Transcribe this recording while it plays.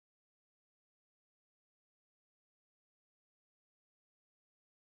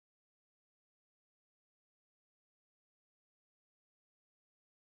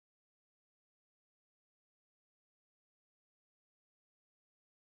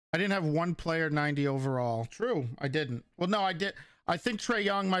I didn't have one player 90 overall. True, I didn't. Well, no, I did. I think Trae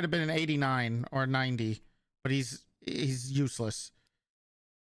Young might have been an 89 or 90, but he's useless.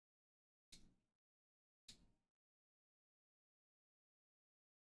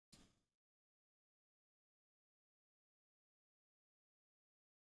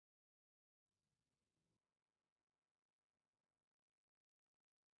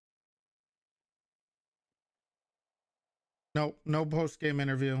 No, no post-game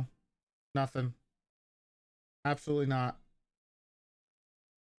interview. Nothing. Absolutely not.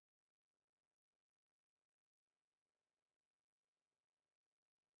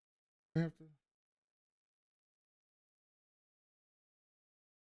 We have to...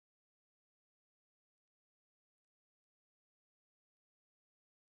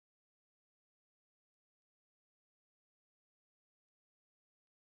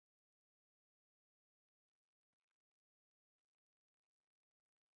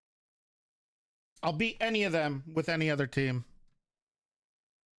 I'll beat any of them with any other team.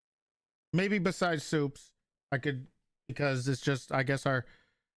 Maybe besides Soups, I could, because it's just, I guess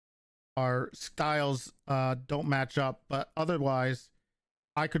our styles don't match up, but otherwise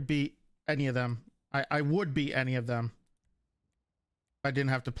I could beat any of them. I would beat any of them if I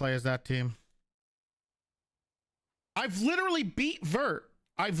didn't have to play as that team. I've literally beat Vert.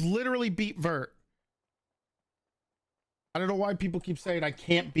 I've literally beat Vert. I don't know why people keep saying I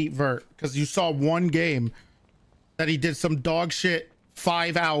can't beat Vert, because you saw one game that he did some dog shit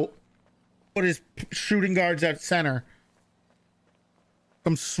 5 out, put his shooting guards at center.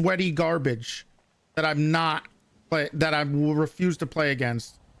 Some sweaty garbage that I'm not play, that I will refuse to play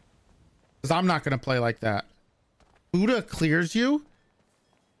against, because I'm not going to play like that. Buddha clears you?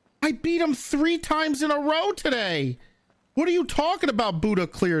 I beat him 3 times in a row today. What are you talking about? Buddha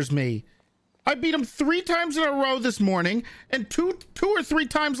clears me. I beat him 3 times in a row this morning and two or three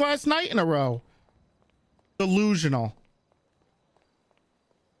times last night in a row. Delusional.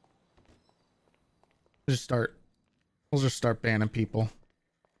 We'll just start banning people.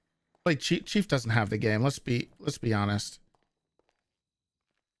 Like Chief doesn't have the game. Let's be honest.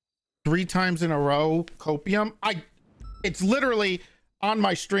 3 times in a row, copium. It's literally on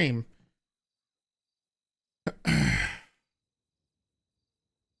my stream.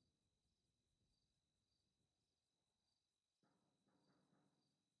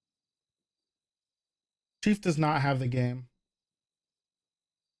 Chief does not have the game.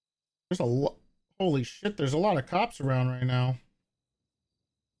 There's a lot. Holy shit, there's a lot of cops around right now.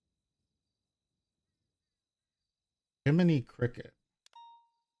 Jiminy Cricket.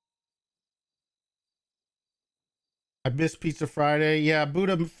 I missed Pizza Friday. Yeah,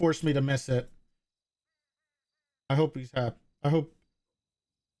 Buddha forced me to miss it. I hope he's happy. I hope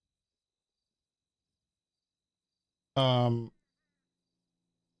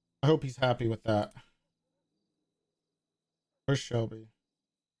he's happy with that. Where's Shelby?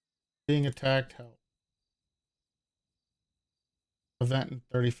 Being attacked, help. Event in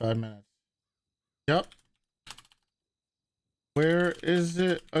 35 minutes. Yep. Where is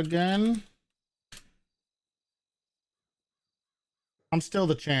it again? I'm still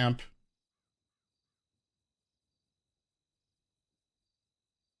the champ.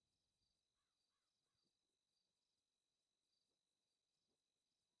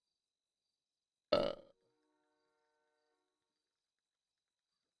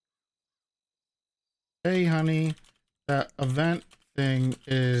 Hey, honey, that event thing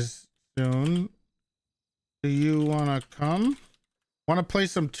is soon. Do you want to come? Want to play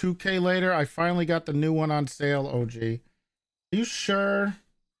some 2K later? I finally got the new one on sale, OG. Are you sure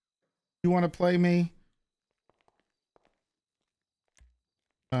you want to play me?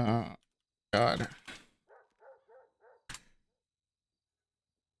 God. I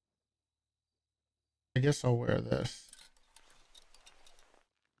guess I'll wear this.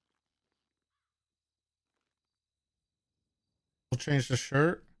 We'll change the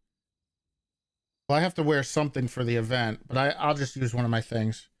shirt. Well, I have to wear something for the event, but I'll just use one of my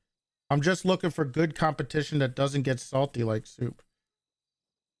things. I'm just looking for good competition that doesn't get salty like Soup.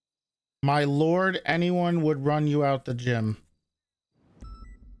 My lord, anyone would run you out the gym.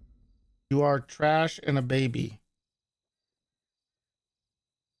 You are trash and a baby.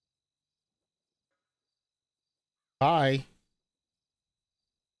 Bye.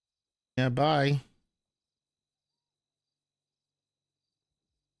 Yeah, bye.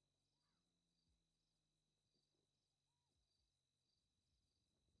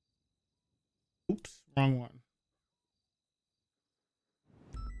 Oops, wrong one.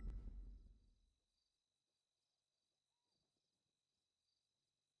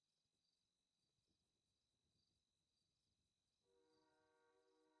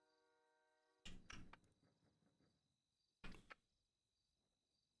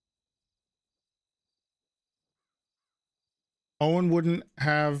 Owen wouldn't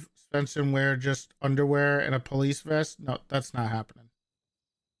have Svensson wear just underwear and a police vest. No, that's not happening.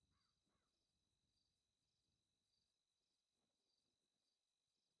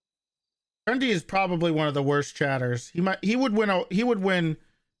 Trendy is probably one of the worst chatters. He would win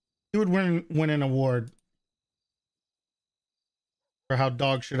an award for how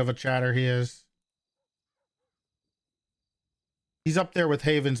dog shit of a chatter he is. He's up there with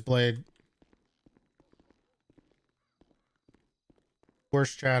Haven's Blade.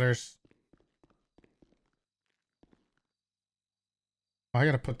 Worst chatters. I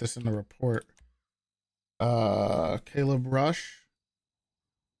gotta put this in the report. Caleb Rush.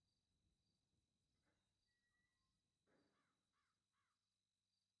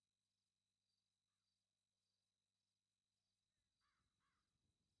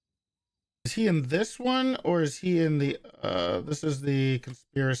 Is he in this one or is he in the this is the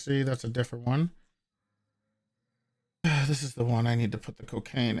conspiracy? That's a different one. This is the one I need to put the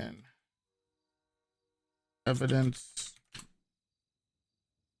cocaine in. Evidence.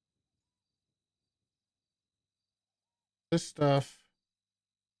 This stuff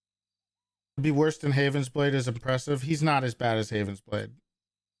would be worse than Haven's Blade is impressive. He's not as bad as Haven's Blade.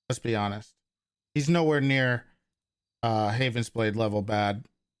 Let's be honest. He's nowhere near Haven's Blade level bad.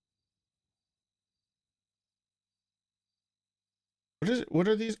 What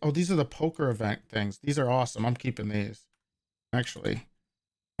are these? Oh, these are the poker event things. These are awesome. I'm keeping these. Actually,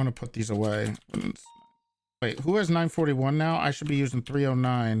 I want to put these away. Wait, who has 941 now? I should be using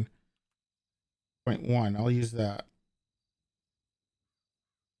 309.1. I'll use that.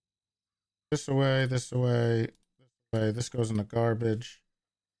 This away, this away, this away. This goes in the garbage.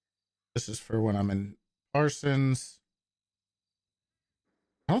 This is for when I'm in Parsons.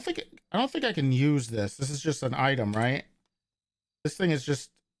 I don't think I can use this. This is just an item, right? This thing is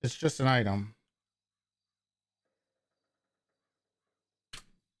just, it's just an item.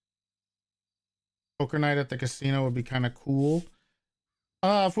 Poker night at the casino would be kind of cool.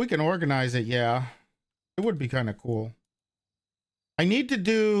 If we can organize it, yeah. It would be kind of cool. I need to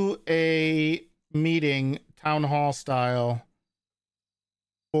do a meeting, town hall style,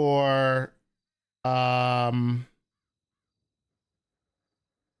 for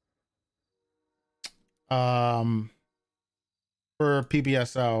for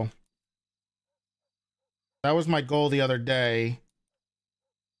PBSO. That was my goal the other day,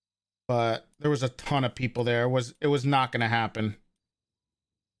 but there was a ton of people there. It was not going to happen.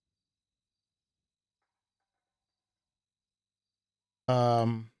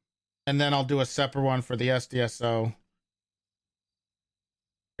 And then I'll do a separate one for the SDSO.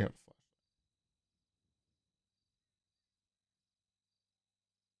 Yep.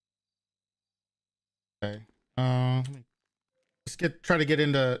 Okay. Let's try to get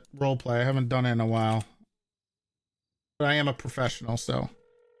into role play. I haven't done it in a while, but I am a professional, so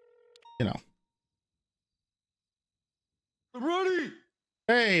you know. Ready?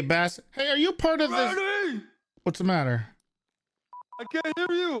 Hey, Bass. Hey, are you part of this? Ready? What's the matter? I can't hear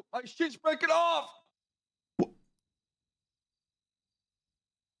you. My shit's breaking off.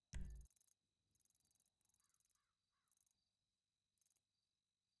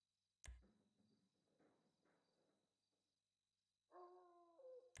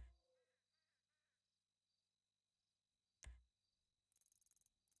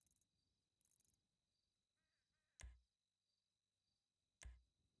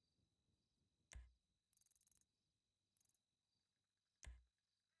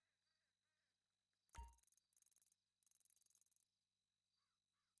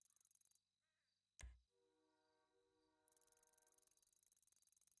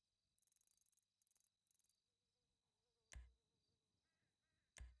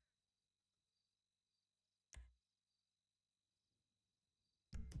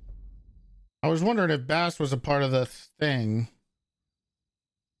 I was wondering if Bass was a part of the thing.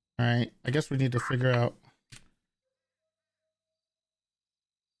 All right. I guess we need to figure out.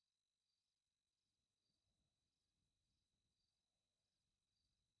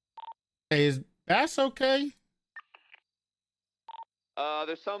 Hey, is Bass okay?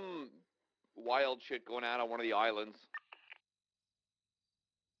 There's some wild shit going on one of the islands.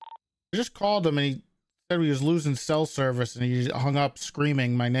 I just called him and he said he was losing cell service and he hung up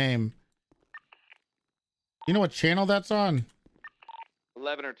screaming my name. You know what channel that's on?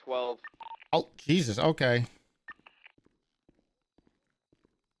 11 or 12. Oh, Jesus. Okay.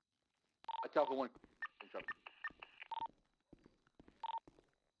 I tell for one.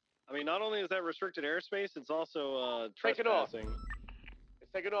 I mean, not only is that restricted airspace, it's also Take it off. trespassing.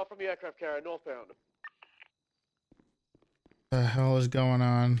 It's taken off from the aircraft carrier northbound. What the hell is going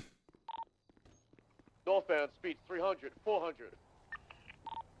on? Northbound, speed 300, 400.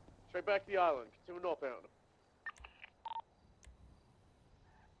 Straight back to the island. Continue northbound.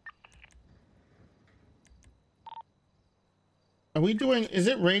 Are we doing? Is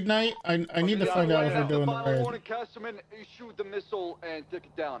it raid night? I need to find out if we're doing the raid. Warning, Castleman, issue the missile and take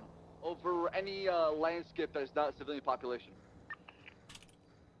it down over any landscape that is not civilian population.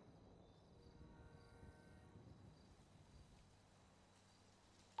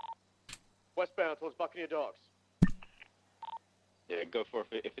 Westbound towards Buccaneer Docks. Yeah, go for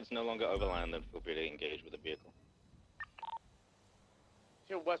it. If it's no longer overland, then feel free to engage with the vehicle.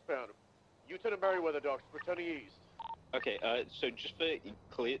 Team westbound. U-turn at Merriweather Docks, returning east. Okay, so just for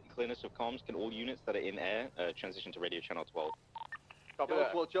clearness of comms, can all units that are in air transition to radio channel 12? Copy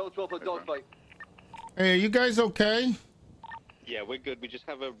that. Channel 12 for dogfight. Hey, are you guys okay? Yeah, we're good. We just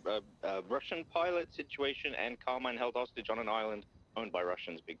have a Russian pilot situation and Carmine held hostage on an island owned by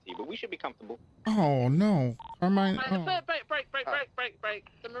Russians, Big T, but we should be comfortable. Oh no, Carmine. Right, Oh. break.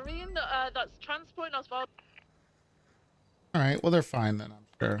 The Marine that's transporting us well. All right, well they're fine then, I'm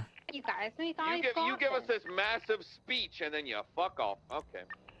sure. You guys, we You give us this massive speech and then you fuck off. Okay.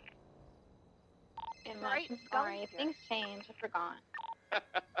 Sorry, things change. I forgot.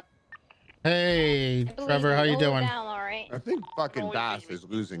 Hey, Trevor, how you doing? Right. I think fucking Bass is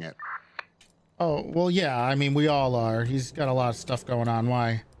losing it. Oh, well, yeah, I mean, we all are. He's got a lot of stuff going on.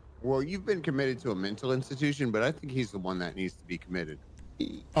 Why? Well, you've been committed to a mental institution, but I think he's the one that needs to be committed.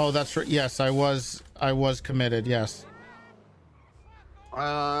 Oh, that's right. Yes, I was committed. Yes.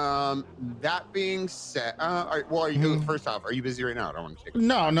 That being said, well, are you first off, are you busy right now? I don't want to take.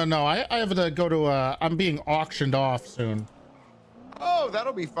 No. I have to go to. I'm being auctioned off soon. Oh,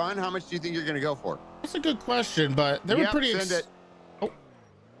 that'll be fun. How much do you think you're gonna go for? That's a good question, but they were pretty. Send it. Oh.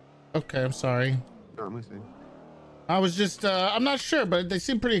 Okay, I'm sorry. No, I'm listening. I was just. I'm not sure, but they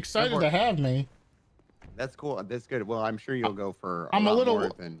seem pretty excited to have me. That's cool. That's good. Well, I'm sure you'll go for. I'm a little.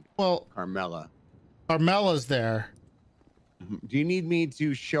 More than Carmela. Carmela's there. Do you need me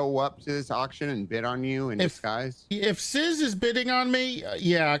to show up to this auction and bid on you in disguise? If Sizz is bidding on me,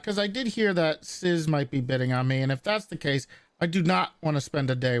 yeah, because I did hear that Sizz might be bidding on me, and if that's the case, I do not want to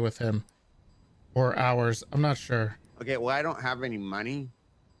spend a day with him or hours. I'm not sure. Okay, well, I don't have any money.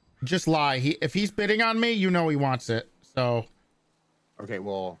 Just lie. If he's bidding on me, you know he wants it. So. Okay,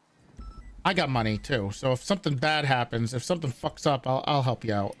 well. I got money too. So if something bad happens, if something fucks up, I'll help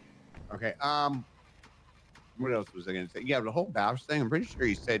you out. Okay. What else was I going to say? Yeah, the whole Bash thing. I'm pretty sure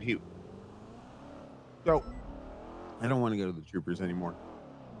he said he. So, I don't want to go to the troopers anymore.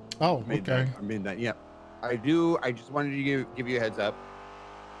 Oh, okay. I made that. Yeah, I do. I just wanted to give you a heads up.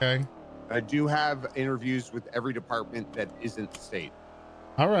 Okay. I do have interviews with every department that isn't state.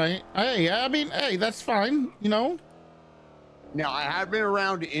 All right. Hey, I mean, hey, that's fine. You know. Now I have been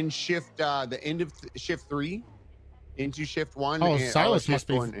around in shift, the end of shift 3, into shift 1. Oh, Silas must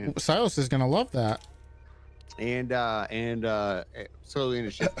be. Silas is gonna love that. And slowly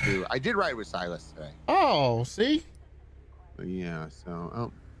into shift 2. I did ride with Silas today. Oh, see? Yeah,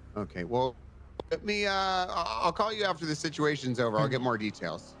 so okay. Well, let me I'll call you after the situation's over. I'll get more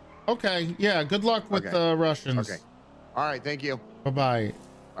details. Okay, yeah, good luck with the Russians. Okay. All right, thank you. Bye-bye.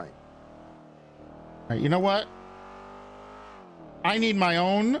 Bye. All right, you know what? I need my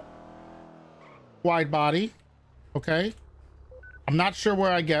own wide body. Okay? I'm not sure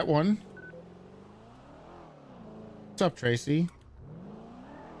where I get one. What's up, Tracy?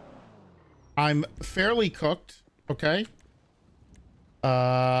 I'm fairly cooked, okay?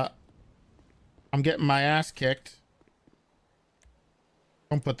 I'm getting my ass kicked.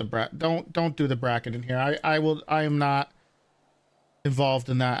 Don't put the don't do the bracket in here. I am not involved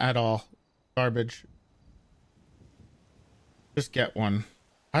in that at all. Garbage. Just get one.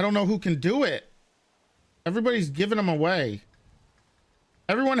 I don't know who can do it. Everybody's giving them away.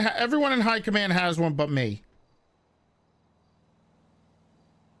 Everyone in high command has one but me.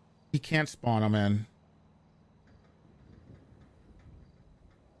 He can't spawn them in.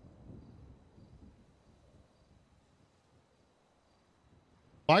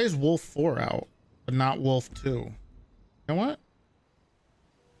 Why is Wolf 4 out, but not Wolf 2? You know what?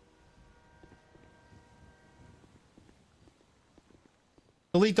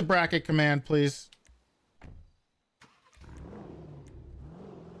 Delete the bracket command, please.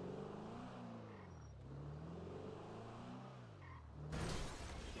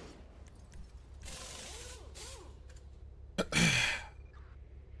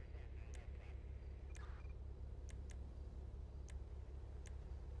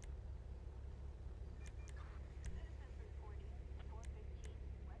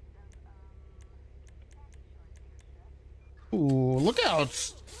 Ooh, look how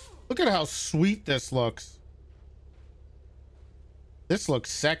Look at how sweet this looks. This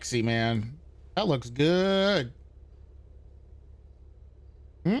looks sexy, man. That looks good.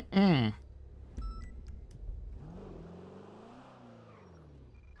 Mm-mm.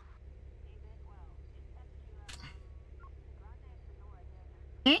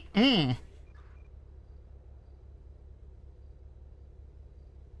 Mm-mm.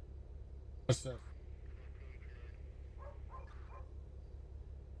 What's this?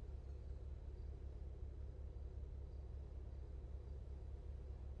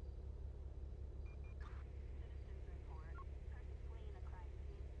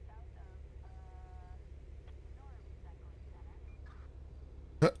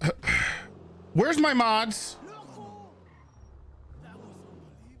 Where's my mods?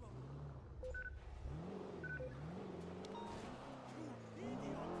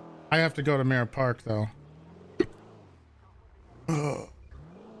 I have to go to Mirror Park though. All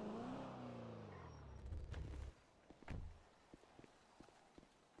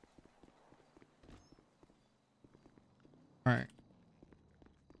right.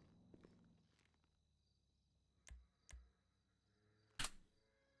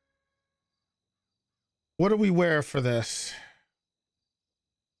 What do we wear for this?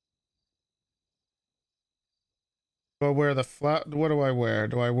 Do I wear the flat? What do I wear?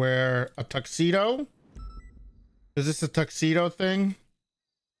 Do I wear a tuxedo? Is this a tuxedo thing?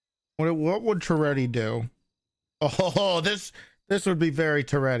 What would Toretti do? Oh, this would be very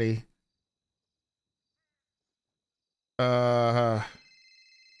Toretti.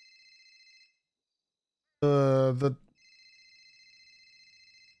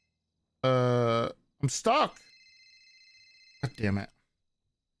 I'm stuck. God damn it.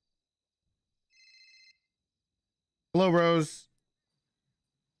 Hello, Rose.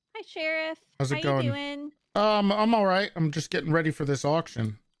 Hi, Sheriff. How's it How going? you doing? I'm all right. I'm just getting ready for this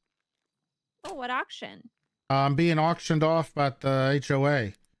auction. Oh, what auction? I'm being auctioned off by the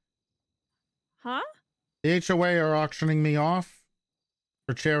HOA. Huh? The HOA are auctioning me off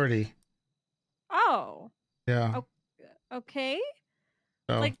for charity. Oh. Yeah. Okay.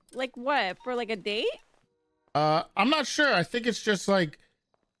 So, Like what? For like a date? I'm not sure. I think it's just like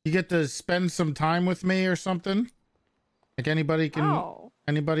you get to spend some time with me or something. Like anybody can. Oh.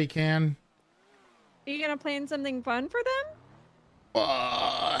 Anybody can. Are you gonna plan something fun for them?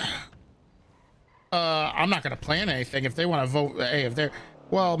 I'm not gonna plan anything. If they want to vote, hey, if they're,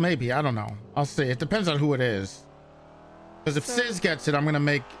 well, maybe, I don't know. I'll see. It depends on who it is. Because if Sis gets it, I'm gonna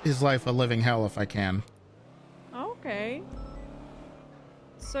make his life a living hell if I can. Okay.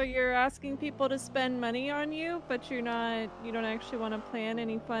 So you're asking people to spend money on you, but you don't actually want to plan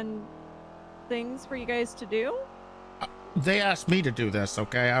any fun things for you guys to do? They asked me to do this,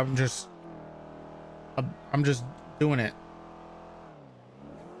 okay? I'm just doing it.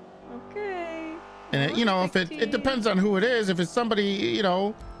 Okay. And you know, if it depends on who it is. If it's somebody, you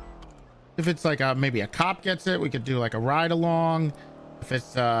know, if it's like maybe a cop gets it, we could do like a ride along. If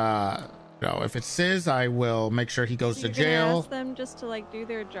it's you know, if it's Sis, I will make sure he goes to jail. Ask them just to like do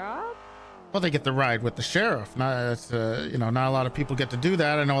their job? Well, they get the ride with the sheriff. That's you know, not a lot of people get to do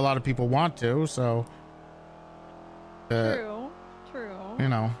that. I know a lot of people want to, so True. You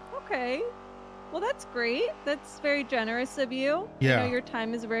know. Okay. Well, that's great. That's very generous of you. Yeah. I know your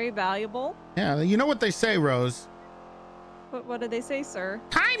time is very valuable. Yeah, you know what they say, Rose? What do they say, sir?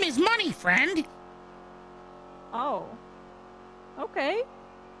 Time is money, friend. Oh. Okay.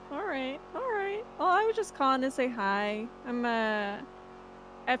 All right. Well, I was just calling to say hi. I'm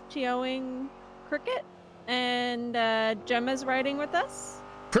FTOing Cricket, and Gemma's riding with us.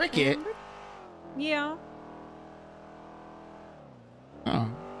 Cricket? Yeah. Oh,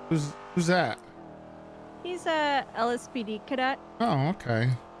 who's that? He's a LSPD cadet. Oh, okay.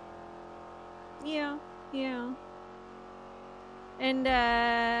 Yeah. And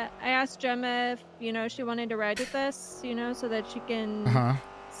I asked Gemma if, you know, she wanted to ride with us, you know, so that she can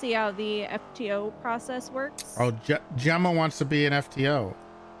see how the FTO process works. Oh, Gemma wants to be an FTO.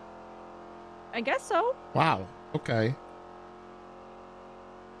 I guess so. Wow. Okay.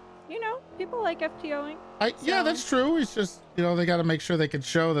 You know, people like FTOing. Yeah, that's true. It's just, you know, they got to make sure they can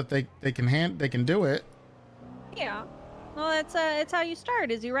show that they can do it. Yeah. Well, it's how you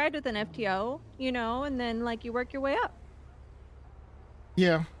start. Is you ride with an FTO, you know, and then like you work your way up.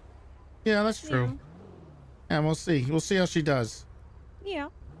 Yeah, that's true. Yeah, we'll see. We'll see how she does. Yeah.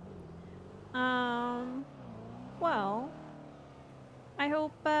 Well, I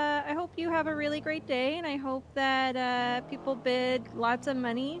hope you have a really great day, and I hope that people bid lots of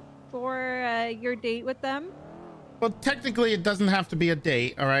money for your date with them. Well, technically, it doesn't have to be a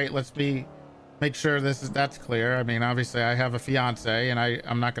date. All right, let's be make sure that's clear. I mean, obviously I have a fiance and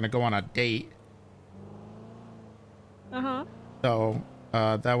I'm not going to go on a date. Uh-huh. So,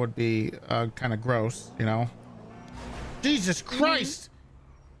 that would be kind of gross, you know? Jesus Christ!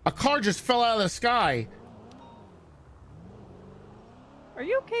 A car just fell out of the sky. Are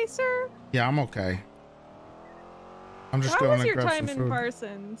you okay, sir? Yeah, I'm okay. I'm just How going was to your grab time some in food.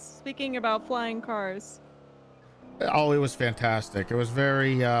 Parsons? Speaking about flying cars. Oh, it was fantastic. It was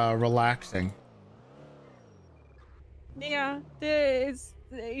very relaxing. Yeah.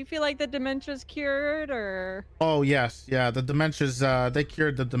 You feel like the dementia's cured, or? Oh, yes. Yeah, the dementia's, they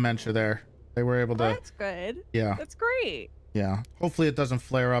cured the dementia there. They were able to... That's good. Yeah. That's great. Yeah. Hopefully it doesn't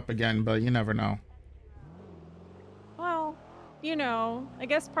flare up again, but you never know. Well, you know, I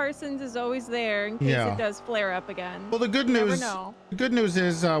guess Parsons is always there in case it does flare up again. Well, the good You never news... know. The good news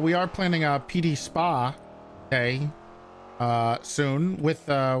is we are planning a PD spa day soon with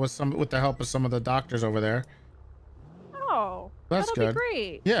the help of some of the doctors over there. Oh, That's that'll good. be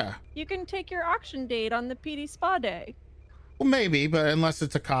great. Yeah. You can take your auction date on the PD spa day. Well, maybe, but unless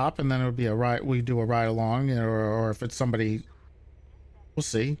it's a cop, and then it would be a ride. We do a ride along, you know, or if it's somebody, we'll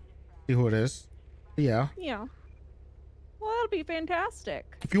see who it is. Yeah. Yeah. Well, that'll be fantastic.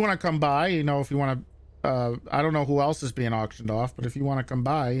 If you want to come by, you know, if you want to, I don't know who else is being auctioned off, but if you want to come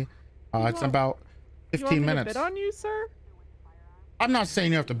by, it's about 15 you want minutes. Me to bid on you, sir? I'm not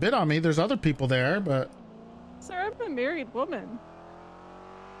saying you have to bid on me. There's other people there, but. Sir, I'm a married woman.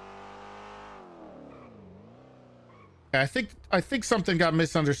 I think something got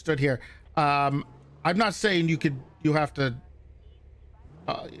misunderstood here. I'm not saying you have to,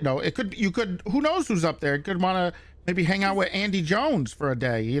 you know, you could, who knows who's up there? You could want to maybe hang out with Andy Jones for a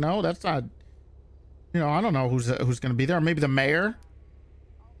day, you know, that's not, you know, I don't know who's going to be there. Maybe the mayor.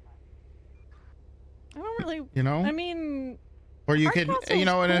 I don't really, you know, I mean, or you could, you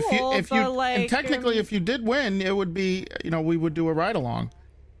know, and cool, if you, like, and technically if you did win, it would be, you know, we would do a ride along.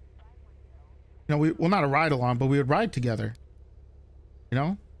 You know, well, not a ride along, but we would ride together. You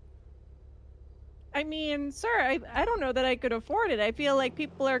know? I mean, sir, I don't know that I could afford it. I feel like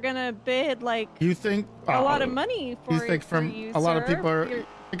people are gonna bid like you think a lot of money for you think for you, a lot of sir. people are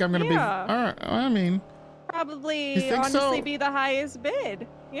think I'm gonna be all right, I mean probably you think honestly so? be the highest bid.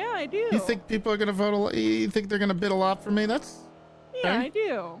 Yeah, I do. You think people are gonna vote you think they're gonna bid a lot for me? That's yeah, okay. I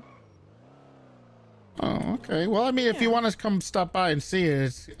do. Oh, okay. Well, I mean, if you want to come stop by and see it,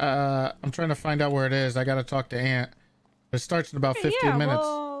 it's, I'm trying to find out where it is. I got to talk to Aunt. It starts in about 15 minutes.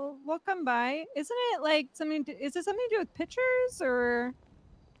 We'll come by. Isn't it like something? Is it something to do with pictures or?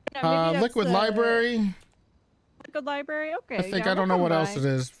 Yeah, maybe that's Liquid Library. Liquid Library. Okay. I think yeah, I don't we'll know what come else by. it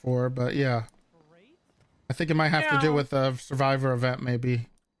is for, but yeah. I think it might have to do with a Survivor event, maybe.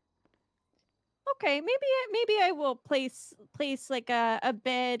 Okay, maybe I will place like a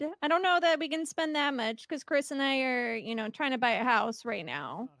bid. I don't know that we can spend that much because Chris and I are, you know, trying to buy a house right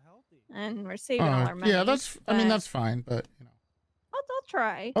now, and we're saving all our money. Yeah, that's. I mean, that's fine, but you know. I'll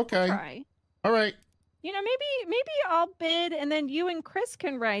try. Okay. I'll try. All right. You know, maybe I'll bid, and then you and Chris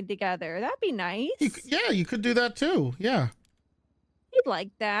can ride together. That'd be nice. Yeah, you could do that too. Yeah. He'd like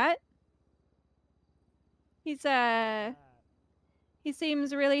that. He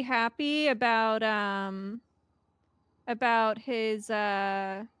seems really happy about his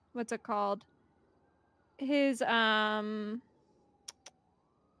what's it called? His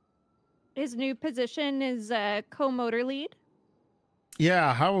new position is co-motor lead.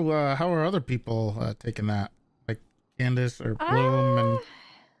 Yeah. How are other people taking that? Like Candace or Bloom and.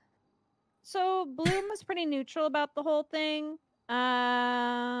 So Bloom was pretty neutral about the whole thing.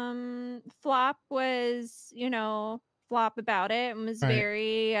 Flop was, you know, Flop about it and was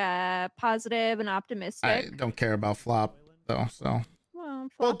very positive and optimistic. I don't care about Flop though, so.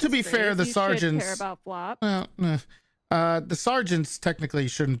 Well, to be fair, the sergeants care about Flop. Well, the sergeants technically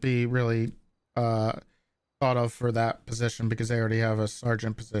shouldn't be really thought of for that position because they already have a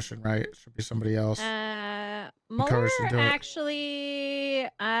sergeant position, right? It should be somebody else. Mueller actually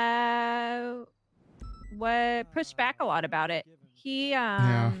pushed back a lot about it. He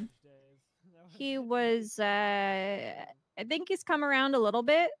was I think he's come around a little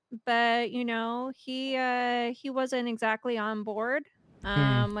bit, but you know, he wasn't exactly on board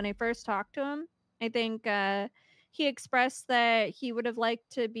when I first talked to him. I think he expressed that he would have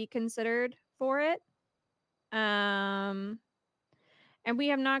liked to be considered for it. And we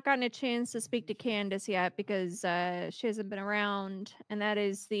have not gotten a chance to speak to Candace yet because she hasn't been around, and that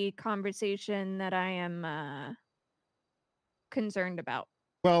is the conversation that I am concerned about.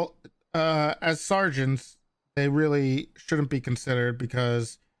 Well, as sergeants, they really shouldn't be considered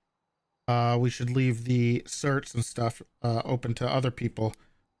because we should leave the certs and stuff open to other people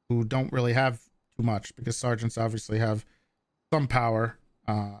who don't really have too much because sergeants obviously have some power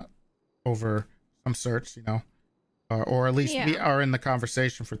over some certs, you know, or at least we are in the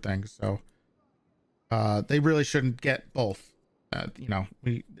conversation for things. So they really shouldn't get both. You know,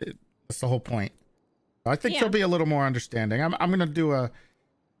 that's the whole point. I think there'll be a little more understanding. I'm gonna do a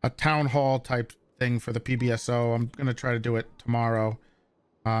town hall type thing for the PBSO. I'm gonna try to do it tomorrow.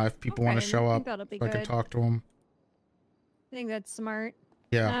 If people want to show up, so I can talk to them. I think that's smart.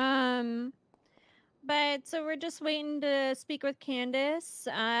 Yeah. But so we're just waiting to speak with Candace.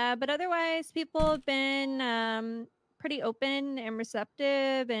 But otherwise, people have been pretty open and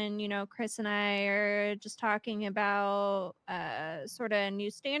receptive. And, you know, Chris and I are just talking about sort of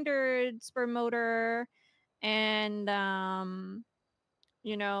new standards for motor and,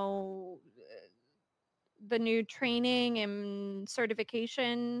 you know, the new training and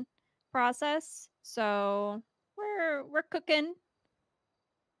certification process. So we're cooking.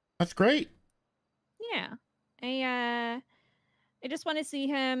 That's great. Yeah. I just want to see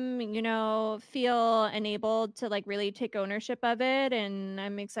him, you know, feel enabled to like really take ownership of it, and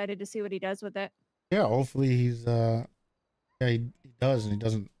I'm excited to see what he does with it. Yeah, hopefully he's he does, and he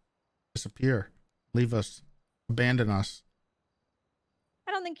doesn't disappear, leave us, abandon us.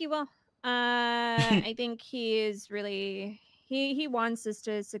 I don't think he will. I think he is really he wants us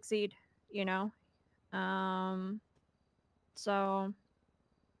to succeed, you know. So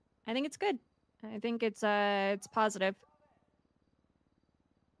I think it's good. I think it's positive.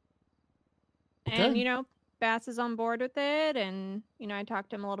 Okay. And you know, Bass is on board with it, and you know, I talked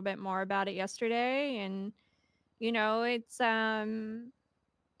to him a little bit more about it yesterday, and you know, it's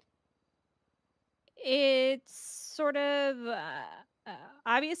sort of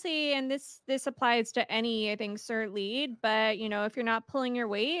obviously, and this applies to any, I think, cert lead, but you know, if you're not pulling your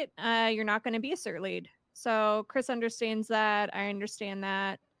weight, you're not going to be a cert lead. So Chris understands that. I understand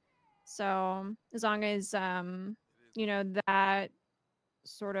that. So as long as you know, that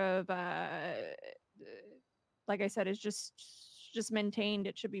sort of like I said, is just maintained,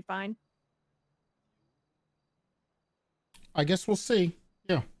 it should be fine. I guess we'll see.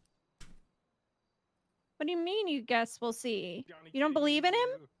 Yeah. What do you mean you guess we'll see? You don't believe in him?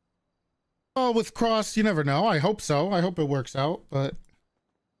 Oh, with Cross, you never know. I hope so. I hope it works out, but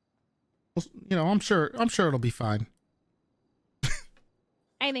you know, I'm sure it'll be fine.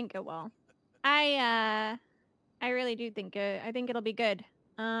 I think it will. I really do think it. I think it'll be good.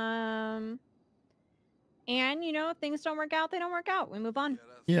 And you know, if things don't work out, they don't work out. We move on.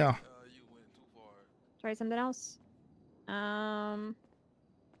 Yeah. Try something else. I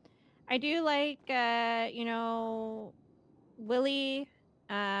do like you know, Willie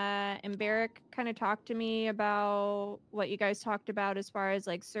and Barrick kind of talked to me about what you guys talked about as far as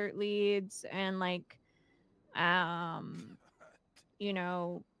like cert leads and like you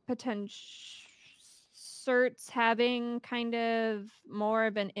know, potential certs having kind of more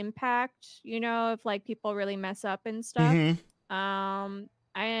of an impact, you know, if like people really mess up and stuff.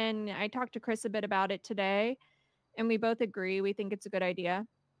 And I talked to Chris a bit about it today, and we both agree. We think it's a good idea.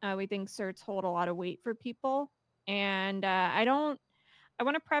 We think certs hold a lot of weight for people. And I want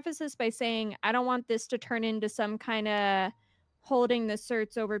to preface this by saying I don't want this to turn into some kind of holding the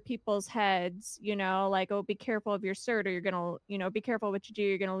certs over people's heads, you know, like, oh, be careful of your cert or you're going to, you know, be careful what you do,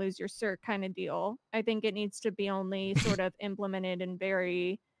 you're going to lose your cert kind of deal. I think it needs to be only sort of implemented in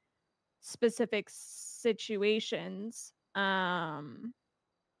very specific situations. But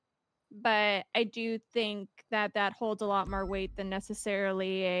I do think that that holds a lot more weight than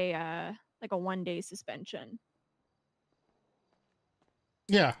necessarily a like a 1-day suspension.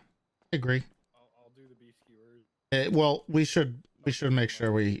 Yeah, I agree. I'll do the beef skewers. Well, we should make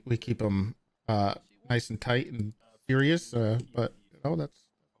sure we keep them nice and tight and furious. But you know, that's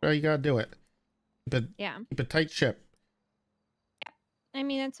how you gotta do it. Keep a tight ship. Yeah, I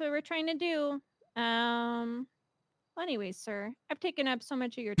mean that's what we're trying to do. Well, anyways, sir, I've taken up so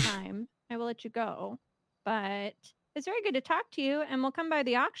much of your time. I will let you go, but it's very good to talk to you, and we'll come by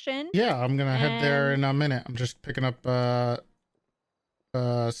the auction. Yeah, I'm gonna head there in a minute. I'm just picking up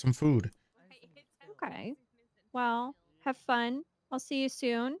some food. Okay. Well, have fun. I'll see you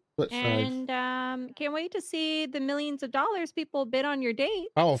soon. And can't wait to see the millions of dollars people bid on your date.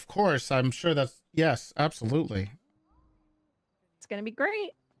 Oh, of course. I'm sure that's yes, absolutely. It's gonna be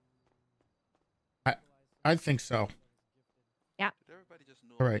great. I think so. Yeah.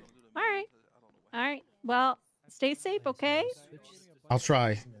 All right. All right. All right. Well, stay safe, okay? I'll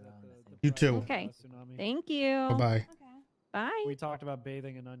try. You too. Okay. Thank you. Bye-bye. Bye. We talked about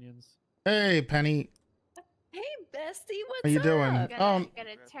bathing in onions. Hey, Penny. Hey, bestie, what's up? How you doing? Gonna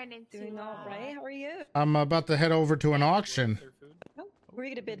turn into doing all right. How are you? I'm about to head over to an auction. Oh, what are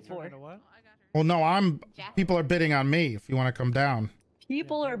you gonna bid for? Well, no, people are bidding on me if you want to come down.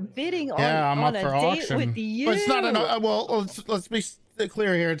 People are bidding I'm on up a for date auction. with you. But it's not an, well, let's be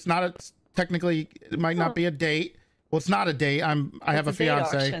clear here. It's not technically, it might not be a date. Well, it's not a date. I have a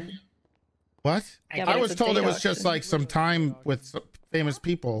fiance. What? Yeah, I was told it was auction. just like some time with some famous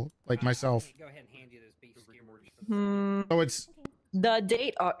people like myself. Go ahead and hand you this beef skewer. So it's The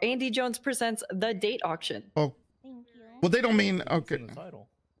date. Andy Jones presents the date auction. oh, well, they don't mean okay.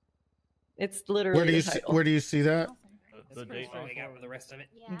 It's literally the title. Where do you see that? The date we got for the rest of it.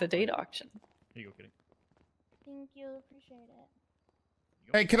 The date auction. Here you go, Kitty. Thank you, appreciate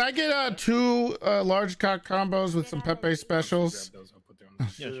it. Hey, can I get 2 large cock combos with some Pepe specials?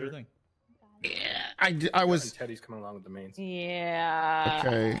 Yeah, sure thing. Yeah, I was. Teddy's coming along with the mains. Yeah.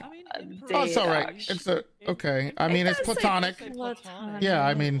 Okay. Oh, it's all right. It's okay. I mean, it's platonic. Platonic. Yeah,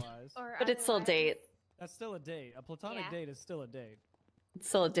 I mean, But it's still a date. That's still a date. A platonic date is still a date. It's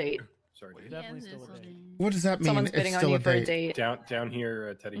still a date. Sorry, definitely still a date. what does that mean? Someone's It's bidding on still you a for a date. date. Down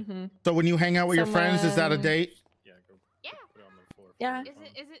here, Teddy. Mm-hmm. So when you hang out with your friends, is that a Someone- date? Yeah, go. Yeah. Put it on the floor. Yeah.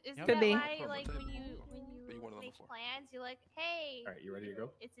 Isn't Could that be. why, like, when you make plans, you're like, hey, All right, you ready to go?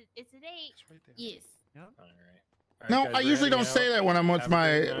 it's a date. Yes. All right. No, guys, I we're usually heading don't say out. that when I'm with Have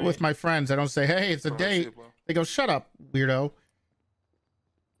a great night. my friends. I don't say, "Hey, it's a date." They go, "Shut up, weirdo."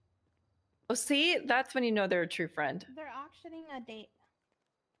 Oh, see, that's when you know they're a true friend. They're auctioning a date.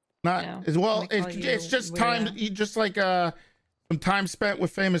 Not No, as well. they call It's you just time. weirdo. Just like some time spent with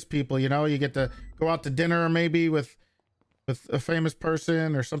famous people. You know, you get to go out to dinner maybe with a famous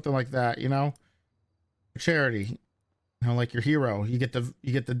person or something like that. You know, charity. You know, like your hero. You get to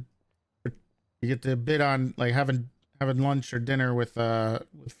bid on like having lunch or dinner with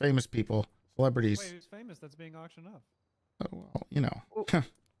famous people, celebrities. Wait, who's famous that's being auctioned off? Oh, well, you know.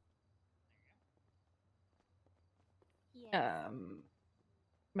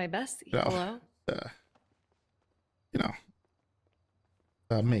 My bestie. No. Hello. You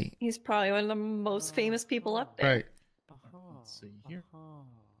know, me. He's probably one of the most famous people up there. Right. Let's see here.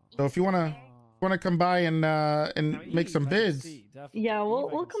 So if you wanna come by and make some bids, Yeah,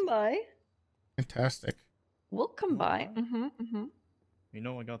 we'll come by. fantastic. We'll come by. Mm-hmm. Mm-hmm. You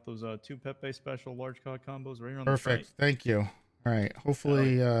know, I got those 2 Pepe special large cock combos right here on Perfect. the Thank you. All right.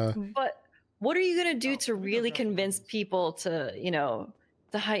 Hopefully, But what are you gonna do to really convince people to,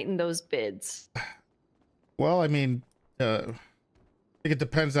 to heighten those bids? well, I mean, I think it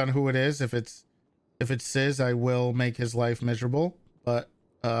depends on who it is. If it's Sis, I will make his life miserable. But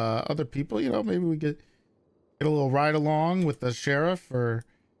other people, maybe we get a little ride along with the sheriff or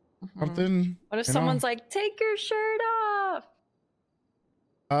something. What if you know? someone's like, "Take your shirt off"?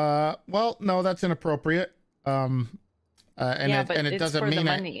 Well, no, that's inappropriate. And it it's doesn't for mean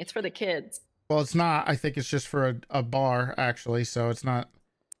the it. money. It's for the kids. Well, it's not. I think it's just for a bar, actually. So it's not.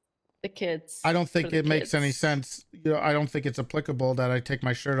 The kids. I don't think for the it makes any kids. sense. I don't think it's applicable that I take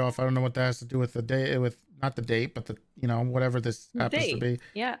my shirt off. I don't know what that has to do with the date, with not the date, but the whatever this happens to Date. be.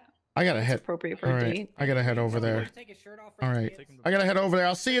 Yeah. I gotta It's head. appropriate for All a right, date. I gotta head over there. Take his shirt off. All right, I gotta head over there.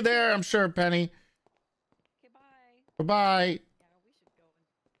 I'll see you there. I'm sure, Penny. Bye.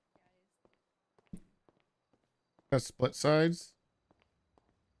 That's split sides.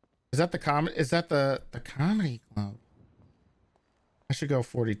 Is that the comedy? Is that the comedy club? I should go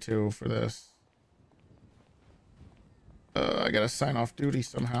 42 for this. I gotta sign off duty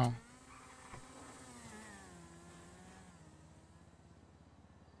somehow.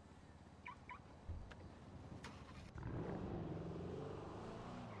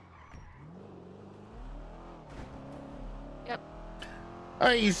 Yep.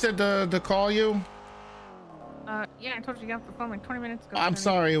 Hey, you said to call you? Yeah, I told you got off the phone like 20 minutes ago. I'm Penny.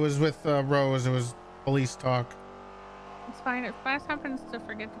 sorry, it was with Rose. It was police talk. It's fine. If Bass happens to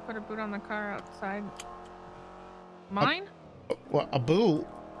forget to put a boot on the car outside. Mine? What, a boot?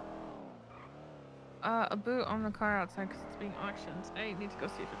 A boot on the car outside because it's being auctioned. I need to go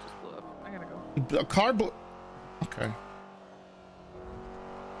see if it just blew up. I gotta go. A car boot? Okay.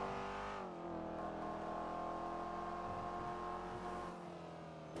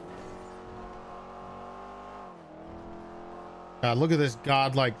 God, look at this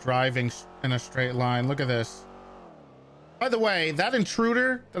godlike driving in a straight line. Look at this. By the way, that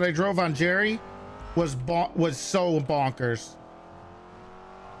intruder that I drove on Jerry was so bonkers.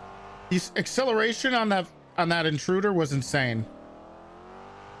 The acceleration on that intruder was insane.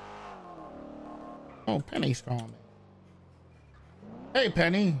 Oh, Penny's calling me. Hey,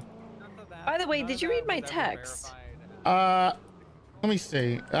 Penny. By the way, did you read my text? Let me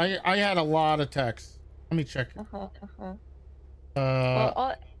see. I had a lot of texts. Let me check.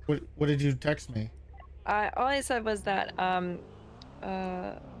 Well, what did you text me? all I said was that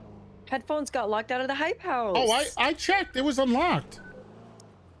Headphones got locked out of the hype house. Oh, I checked. It was unlocked.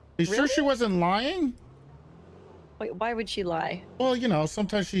 You sure she wasn't lying? Wait, why would she lie? Well, you know,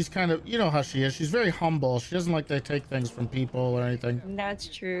 sometimes she's kind of, you know how she is. She's very humble. She doesn't like to take things from people or anything. That's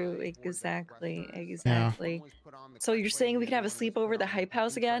true. Exactly. So you're saying we can have a sleepover at the hype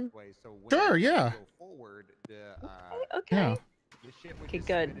house again? Sure, yeah. Okay. Yeah. Okay,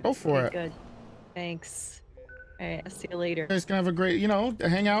 good. Go for it. Good. Thanks. All right, I'll see you later. You guys can have a great, you know,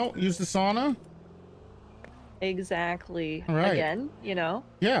 hang out, use the sauna. Exactly. All right. Again, you know?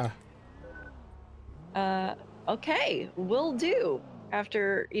 Yeah. Okay, will do.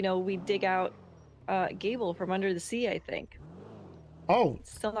 After, you know, we dig out Gable from under the sea, I think. Oh.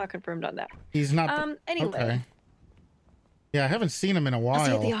 Still not confirmed on that. He's not. Anyway. Okay. Yeah, I haven't seen him in a while. I'll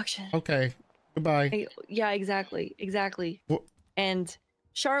see you at the auction. Okay. Goodbye. Hey, yeah, exactly. And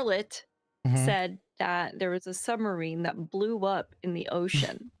Charlotte Mhm. said that there was a submarine that blew up in the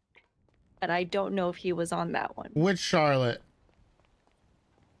ocean. But I don't know if he was on that one. Which Charlotte?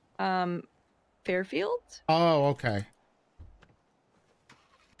 Fairfield? Oh, okay.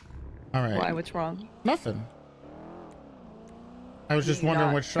 All right. Why? What's wrong? Nothing. I was just wondering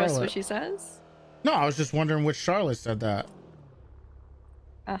Not which trust Charlotte. what she says? No, I was just wondering which Charlotte said that.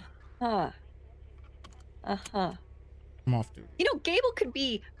 Uh-huh. I'm off, dude. You know, Gable could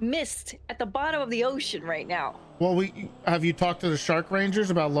be missed at the bottom of the ocean right now. Well, have you talked to the shark rangers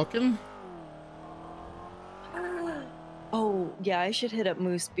about looking? Oh, yeah, I should hit up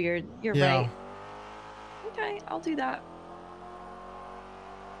Moosebeard. You're right. Okay, I'll do that.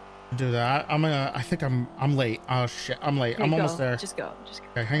 Do that. I think I'm late. Oh shit, I'm late. Okay, I'm go. almost there. Just go.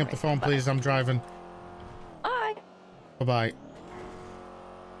 Okay, hang up the phone, please. I'm driving. Bye. Bye-bye.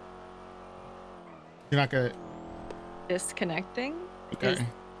 You're not gonna. Disconnecting? Okay.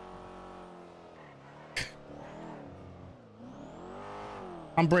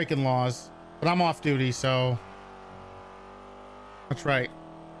 I'm breaking laws, but I'm off duty, so. That's right.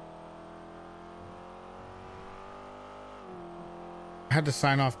 I had to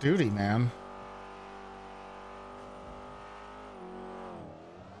sign off duty, man.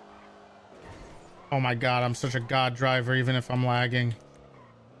 Oh my god, I'm such a god driver, even if I'm lagging.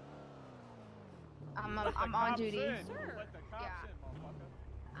 I'm on duty. Yeah.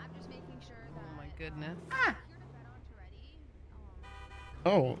 I'm just making sure that. Oh my goodness.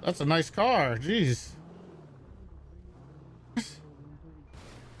 Oh, that's a nice car. Jeez. JT,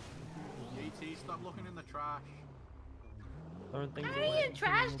 stop looking in the trash. Why are you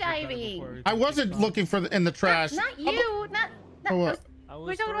trash diving? I wasn't looking for in the trash. Not you. Not. Oh, what?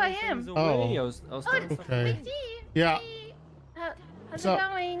 We're talking about him. Oh. Okay. Yeah. How's So, it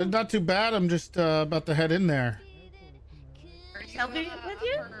going? not too bad. I'm just about to head in there. Selfie with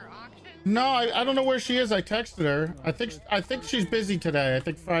you? No, I don't know where she is. I texted her. I think she's busy today. I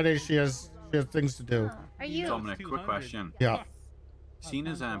think Friday she has things to do. Are you? Dominic, quick question. Yeah. Seeing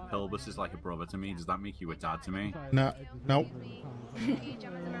as Pilbus is like a brother to me, does that make you a dad to me? No. Nope.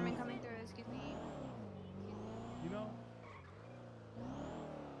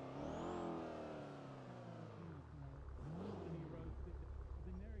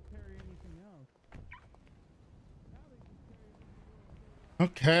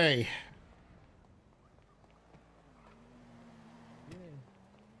 Okay.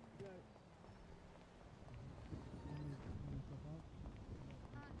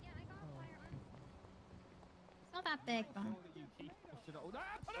 It's not that big, though.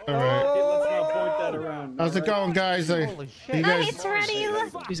 All right. Let's not point that around. How's it going, guys? You Hi, guys, it's ready.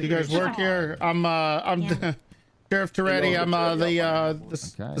 you guys work here? I'm Sheriff Toretti. I'm the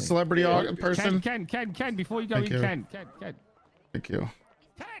celebrity person. Ken, before you go Thank in, you. Ken. Thank you.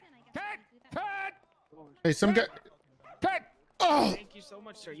 Hey, some guy. Oh! Thank you so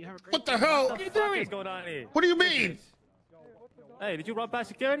much, sir. You have a great What the hell? What the fuck is going on here? What do you mean? Hey, did you run past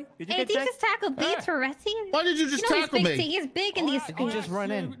security? Did you Hey, get did you checked? just tackle B, Toretti? Why did you just know tackle he's big, me? He's big in these streets. Just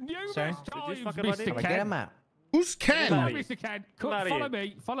run in, sir. Did you just fucking run in? Get him out. Who's Ken? Come on, Mr. Ken. Come out of Follow here.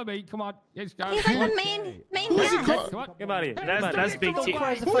 me. Follow me. Come on. Let's go. He's like the main Who's he man. called? Come on. Come out of here. That's Big T.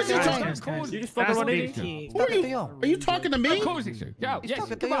 Who is he talking? You just fucking run in. Who are you? Are you talking to me? Of course it's you. Go. Yes,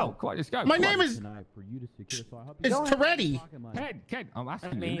 come on. Come on, let's go. My Come on. name is Toretti. Ken, I'm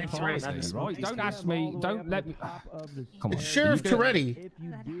asking you. It's Honestly, right? Don't ask me. Don't let me. Come on. Sheriff Toretti.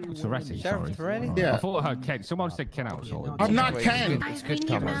 Toretti, Sheriff sorry. Toretti? Yeah. I thought I heard Ken. Someone said Ken outside. I'm not Ken. It's good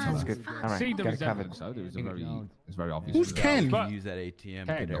camera. It's good. All right, See the got it covered. resemblance, though. There was a very, it's very obvious. Who's Ken? But Use that ATM,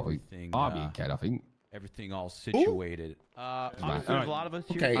 Ken, get everything. I'll be Ken, I think. everything all situated. Honestly, there's a lot of us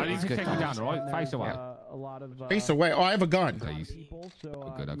here. Okay. I need to take you down, right? Face away. Face away. Oh, I have a gun. Please. Good,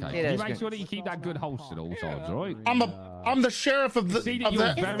 okay. Yeah, You that's make good. sure that you keep that good holstered at all times, right? I'm the sheriff of the See that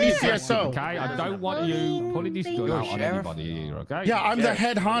you're very aggressive, CSO. okay? I don't want you pulling this gun out on anybody here, okay? Yeah, I'm the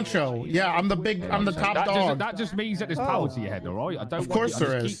head honcho. Yeah, I'm the top dog. That just means that there's power to your head, all right? I don't. Of course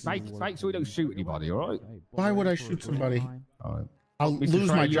there is. Make sure you don't shoot anybody, all right? Why would I shoot somebody? All right. I'll Mr. lose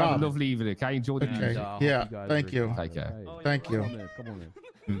Trey, my you have job. a lovely evening, okay? Enjoy the Okay. music. Yeah. Thank you. Take care. Thank you. Come on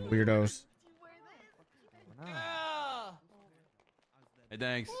in. Weirdos. Hey,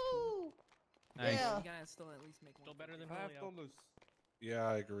 thanks. Thanks. Yeah. Still better than Yeah,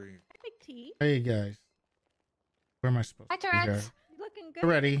 I agree. Big T. Hey guys. Where am I supposed Hi, to be? Toretti. Guys? Looking good.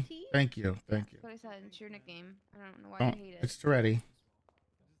 Toretti. T. Thank you. Thank you. That's what I said. It's your nickname. I don't know why Oh, you hate it. it's Toretti.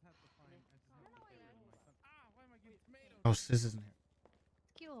 Oh, Sis isn't here.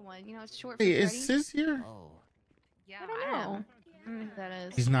 Cute little one. You know, it's short for Hey, is Toretti. Sis here? Oh. Yeah, I don't know. I don't know who that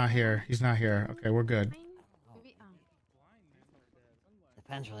is. He's not here. He's not here. Okay, we're good. Maybe, oh.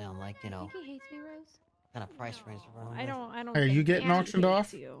 Depends really on like, you I know, think he hates me, Rose. kind of price range we're running I don't. I don't. Hey, are you think getting he auctioned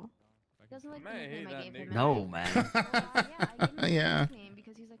off? You. He doesn't like the nickname I gave him. with. No, man. Yeah, I gave him Yeah. his nickname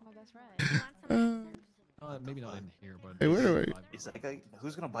because he's like my best friend. maybe not in here, but. Hey, where do I? Is that guy?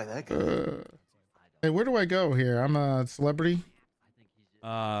 Who's gonna buy that guy? Hey, where do I go here? I'm a celebrity.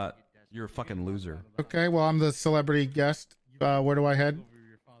 You're a fucking loser. Okay, well, I'm the celebrity guest. Where do I head?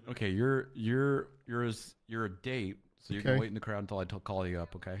 Okay, you're a date, so you can Okay. wait in the crowd until I call you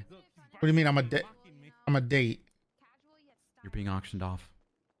up. Okay. What do you mean? I'm a date. I'm a date. You're being auctioned off.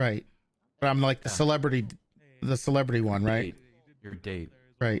 Right. But I'm like the celebrity one, right? Date. You're a date.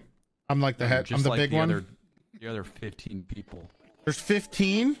 Right. I'm like the head. Just I'm the like big the one. The other 15 people. There's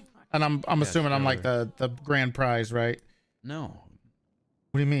 15, and I'm Yes, assuming I'm like sure. the grand prize, right? No.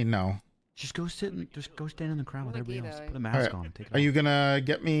 What do you mean, no? Just go just go stand in the crowd with everybody else. Put a All mask right. on. Take it Are off. you gonna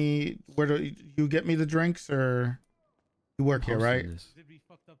get me? Where do you get me the drinks, or you work here, right?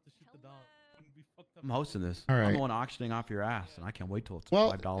 I'm hosting this. All I'm right. the one auctioning off your ass, and I can't wait till it's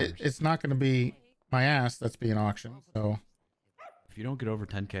Well, $5. it's not gonna be my ass that's being auctioned. So If you don't get over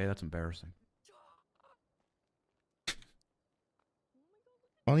 10K, that's embarrassing.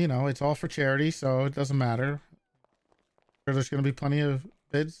 well, you know, it's all for charity, so it doesn't matter. There's gonna be plenty of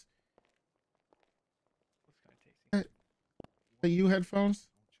bids. Are you headphones?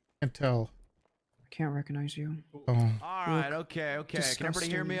 Can't tell. Can't recognize you. Oh. All right, okay. Can everybody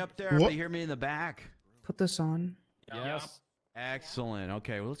hear me up there? Everybody hear me in the back? Put this on. Yes. Excellent.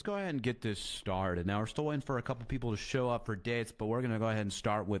 Okay, well, let's go ahead and get this started. Now, we're still waiting for a couple people to show up for dates, but we're going to go ahead and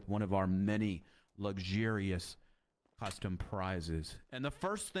start with one of our many luxurious custom prizes. And the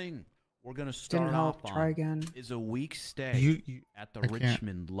first thing we're going to start Didn't help. off Try on again. is a week stay You- at the I can't.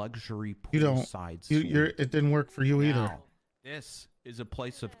 Richmond Luxury You don't. Poolside You're. Suite. It didn't work for you either. Now, this is a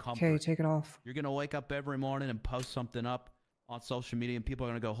place of comfort. Okay, take it off. You're going to wake up every morning and post something up on social media, and people are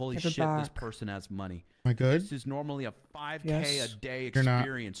going to go, holy Give it shit, this back. person has money. Am I good? This is normally a 5K Yes. a day You're not.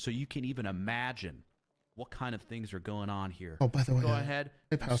 experience, so you can even imagine what kind of things are going on here. Oh, by the way, Go ahead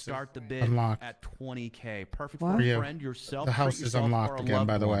safe and house is start the bid unlocked. at 20K. Perfect What? for For a you. friend, yourself. The treat house is yourself, or unlocked a again, loved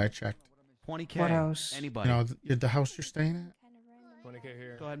by the way. one. I checked. 20K. What house? Anybody. You know, the house you're staying at. 20K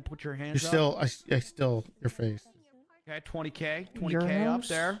here. Go ahead and put your You're hands still. up. I still. Your face. Okay, 20K. Your 20K up house?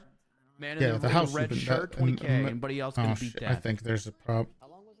 there. Man in Yeah, the house. red you've been- shirt, 20K. Anybody else Oh gonna beat shit! that? I think there's a problem.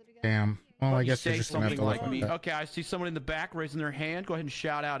 Damn. Well, I You guess you're say just gonna have to something look like me. like that. Okay, I see someone in the back raising their hand. Go ahead and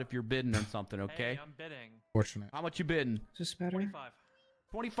shout out if you're bidding on something, okay? I'm bidding. Fortunate. How much you bidding? Is this better?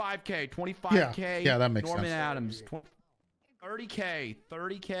 25K, 25K. Yeah, that makes Norman sense. Adams, 30K,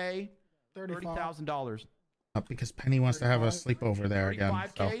 30K, $30,000. Because Penny wants to have a sleepover there again.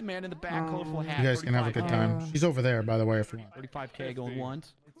 So 35K, man in the back, colorful hat. you guys can have a good 35K. time. She's over there, by the way, if you want. 35K going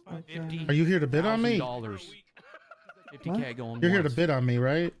once. Are you here to bid on me? $50,000. 50K going You're here to once. bid on me,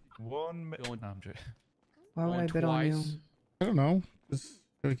 right? Going, Why would I going bid on you? twice. I don't know. Just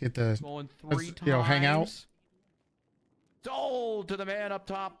we get the. Going let's, 3 times. you know, hang out. Sold to the man up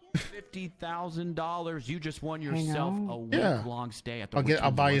top, $50,000. You just won Hang yourself out? a Yeah. week-long stay at the I'll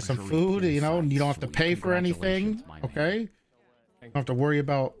Richmond buy you some Luxury food. You know, and you don't have to Poolside pay Suite. for anything. Congratulations, my man. Okay. You don't have to worry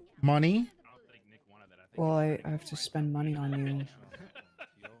about money. Well, I have to spend money on you.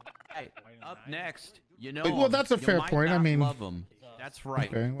 Hey, up next, you know. Well, that's a you fair might point. I not mean, love him. That's right.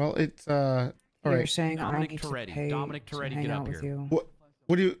 Okay. Well, it's all You're right. saying Dominic I need Toretti. to pay Dominic to Toretti, hang get out up with here. you.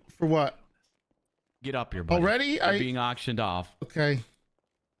 What do you for what? Get up here, buddy. Already? You're being auctioned off. Okay.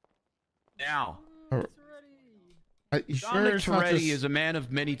 Now, You sure Dominic it's not Toretti just- is a man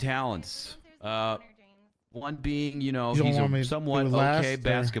of many talents. One being, you know, You don't he's want me a to somewhat do last, okay or-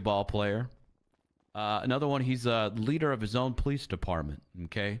 basketball player. Another one, he's a leader of his own police department.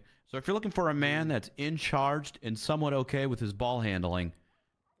 Okay, so if you're looking for a man that's in charge and somewhat okay with his ball handling,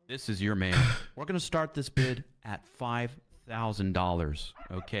 this is your man. We're gonna start this bid at $5,000.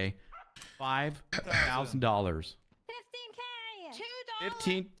 Okay, $5,000.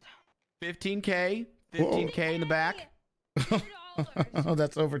 15K. 15K. 15K in the back. Oh,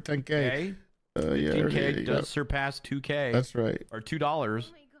 that's over 10K. Okay. Yeah, 15K does surpass 2K. That's right. Or $2.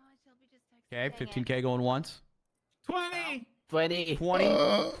 Okay, 15K going once. 20. $20,000.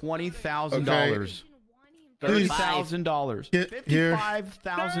 $30,000.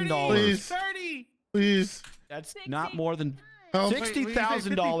 $55,000. Please. 30. Please. That's not more than Help.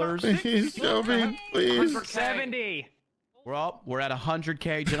 $60,000. Please, Shelby. Please. 70. We're at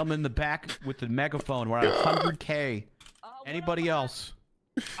 100K. Gentlemen in the back with the megaphone. We're at 100K. Anybody else?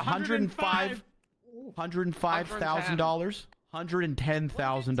 $105,000.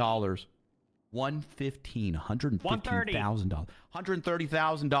 $110,000. $115,000. $115,000.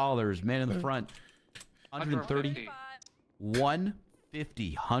 $130,000. Man in the front. 130.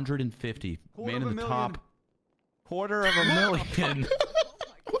 150. 150. Man in the top. $250,000.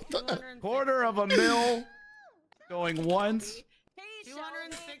 $250,000. Going once.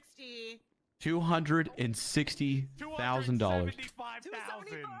 260. $260,000.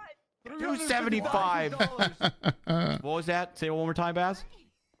 $275,000. What was that? Say it one more time, Baz.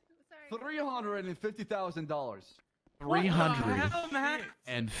 $350,000.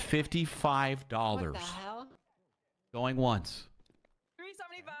 $355. Going once.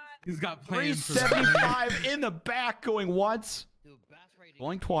 375. He's got plans. 375 in the back. Going once.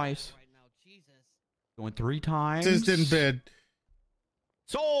 Going twice. Going 3 times. Just didn't bid.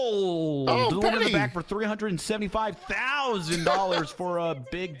 Sold. Oh, the one in the Penny. back for $375,000 for a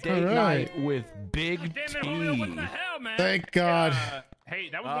big date night with Big T. What the hell, man? Thank God. Hey,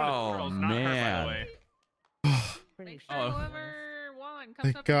 that was one of the girls, not her, by the way. Make sure whoever won comes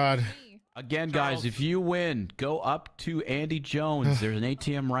Thank up God. to me. Again, guys, if you win, go up to Andy Jones. There's an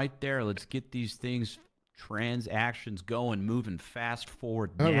ATM right there. Let's get these things, transactions going, moving fast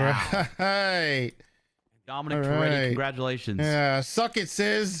forward now. All right. Dominic All Toretti, right. congratulations. Yeah, suck it,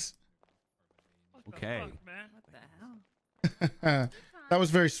 Sis. Okay. That was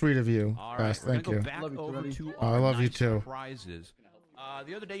very sweet of you. All Guys, right, we're thank gonna you. go back over to I our love you nice too. Prizes.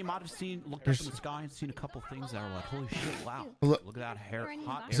 The other day, you might have looked up in the sky and seen a couple things that were like, holy shit, wow. Look- Look at that hair.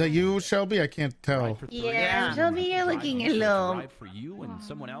 Hot Is that you, Shelby? I can't tell. Yeah, Shelby, you're looking a little Right for you and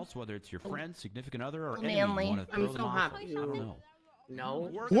someone else, whether it's your friend, significant other, or manly. enemy. You want to throw I'm them so off. happy. I don't know. No.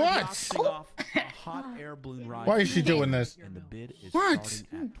 We're gonna be What? auctioning off a hot air balloon ride. Why is she doing this? And the bid is What?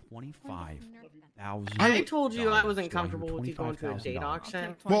 starting at $25,000. I told you I wasn't comfortable with you going to a date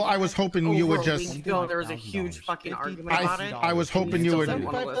auction. Well, I was hoping you would Over a just. week ago, there was a huge fucking argument about it. I was hoping you would.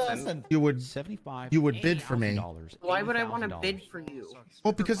 You would. 75. You would bid for me. Why would I want to bid for you?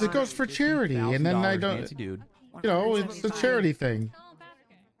 Well, because it goes for charity, and then I don't. Fancy dude. You know, it's a charity thing.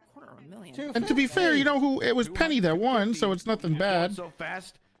 And to be fair, you know who? It was Penny that won, so it's nothing bad. So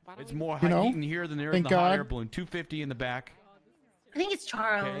fast. It's more You know? high heat in here than there in Thank the hot God. air balloon. 250 in the back. I think it's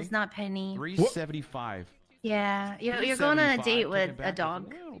Charles, Okay. not Penny. 375. Yeah, you're going on a 375, date take with it a back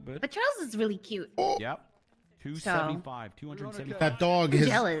dog. a little bit. But Charles is really cute. Yep. 275. 275. That dog I'm is.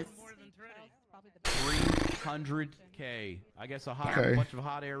 jealous. 300K. I guess a Okay. bunch of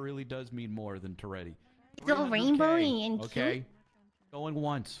hot air really does mean more than Toretti. It's all 300K. rainbowy and Okay. cute. Going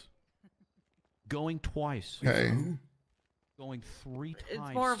once. Going twice. Okay. Going 3 times.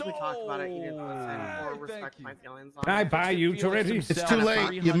 It's more if we talk about it, you didn't listen or respect my feelings on Can I it. buy you, Toretti? It's too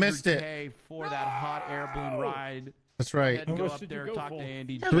late. You missed it. 300K for that hot air balloon ride. That's right. Go up there, talk to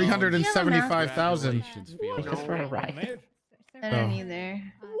Andy. 375,000. Congratulations, Just for a ride. I don't either.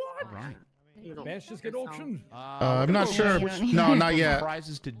 All right. Let's just get auctioned. I'm not sure. you don't No, not yet.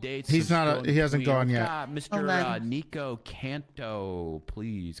 Prizes to date. He's not. He hasn't gone yet. Mr. Hold on. Nico Canto,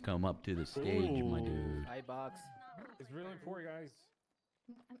 please come up to the stage, my dude. Hi, box. It's really important, guys.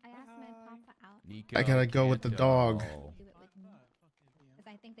 I asked my papa out. Nico I gotta go with the dog. Do it with me.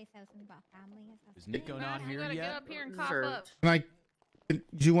 Because I think they said something about family and stuff. Is Nico not You here gotta get yet? up here and cough Sure. up. Can I? Do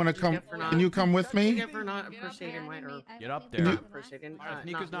you want to come? Can you come with Thank me? you for not appreciating my or Get up Can there. you- appreciating. All right, if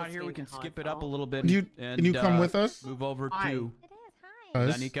Nico's not here, we can listening to how skip I it up a felt. little bit. Can you- and, can you come with us? Move over Why? to. It is. Hi.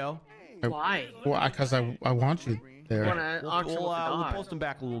 Is that Nico? Why? Well, because I want you there. Wanna auction with the We'll dog? post him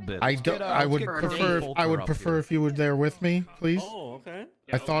back a little bit. I Let's don't. get, I let's would get prefer. Kermie I would Folker up prefer here. if you were there with me, please. Oh, okay.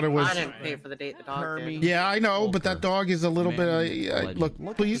 I thought it was. I didn't pay for the date the dog Kermie. did. Yeah, I know, but that dog is a little bit. Legend. Look,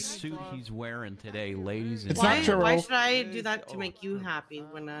 Look please. at the suit he's wearing today, ladies and It's not Why churro. should I do that to make you happy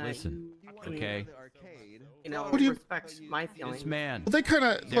when Listen, you can- okay? You know, What do you- respect my feelings. This man. Well, they kind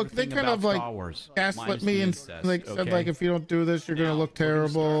of look. They everything kind of about like Star Wars, gaslit minus me the and incest, like said okay? like if you don't do this, you're gonna look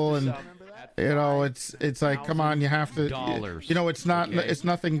terrible, and you know it's like come on, you have to. You know it's not. Okay. It's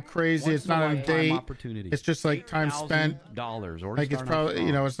nothing crazy. Once It's not in a a lifetime date. opportunity. It's just like time spent. $8,000. Like it's probably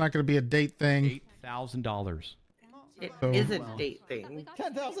you know it's not gonna be a date thing. $8,000. It So- is a date thing.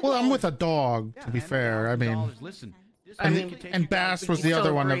 Well, I'm with a dog. To be fair, I mean. Listen. And Bass was the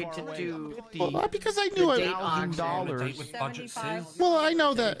other one. Well, because I knew it. Well, I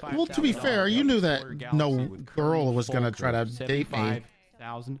know that. Well, to be fair, you knew that no girl was gonna try to date me.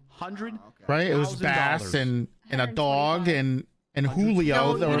 100. Right? It was Bass and a dog and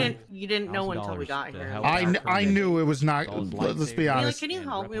Julio. No, you didn't know until we got here. I knew it was not. Let's be honest. Can you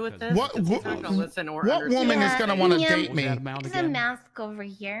help me with this? What woman is gonna want to date me? There's a mask over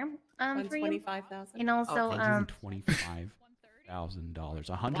here. For you. And also, $125,000.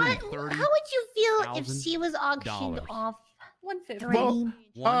 how would you feel if she was auctioned off?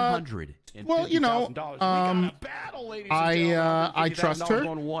 150. Well, you know, I trust her,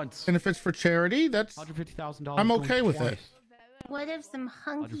 and if it's for charity, that's I'm okay with it. What if some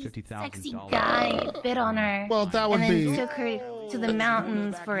hunky, sexy guy bid on her? Well, that would and be. then took her to the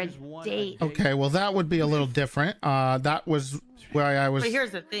mountains for a date. Okay, well, that would be a little different. That was where I was. But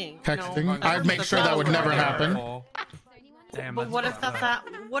here's the thing. Texting. I'd make sure that would never happen. But what if that's that?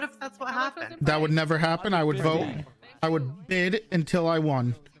 What if that's what happened? That would never happen. I would vote. I would bid until I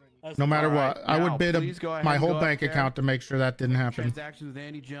won. No matter what, I would bid my whole bank account to make sure that didn't happen.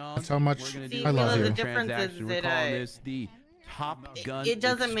 That's how much I love you. The difference is that Top Gun it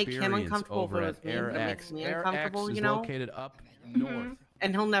doesn't make him experience uncomfortable over if it at was me, but it makes me Air uncomfortable, X you is know? located up north.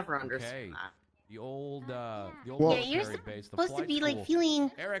 And he'll never understand that. The old Well, yeah, you're supposed to be like feeling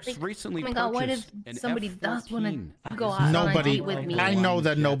like, recently oh my god, what if purchased an somebody does want to go out Nobody. on a date with me? I know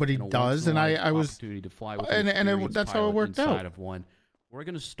that nobody does, and I was, and that's how it worked out. Of one. We're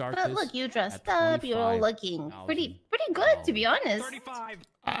gonna start But this look, you dressed at up. You're all looking pretty good, to be honest.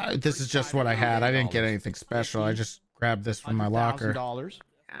 This is just what I had. I didn't get anything special. I just grabbed this from my locker. $100.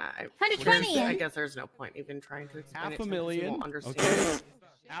 120. I guess there's no point even trying to explain it to him 'cause he $500,000. won't understand. Okay.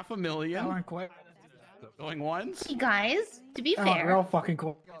 $500,000. Going once. Hey guys, to be They're fair, all fucking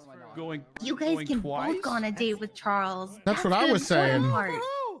cool. Going. you guys going can twice? both go on a date with Charles. That's what I the was saying. important part.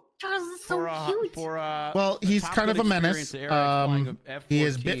 Charles is so cute. Well, he's kind of a menace. He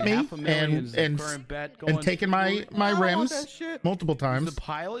has bit me and taken my rims multiple times. He's a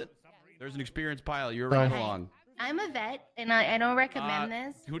pilot. There's an experienced pilot. You're So- right along. I'm a vet, and I don't recommend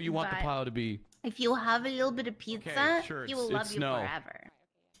this. Who do you want the but pilot to be? If you have a little bit of pizza, sure, he will it's love you Snow. forever.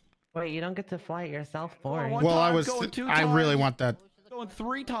 Wait, you don't get to fly it yourself for it. Well, I really want that. Going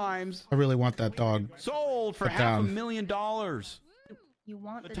 3 times. I really want that dog. Sold for Put down. $500,000. You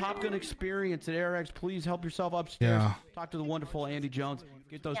want The Top Gun experience at Air X. Please help yourself upstairs. Yeah. Talk to the wonderful Andy Jones.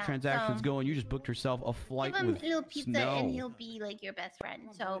 Get those Yeah, transactions so- going. You just booked yourself a flight Give him with a little pizza, Snow. and he'll be like your best friend.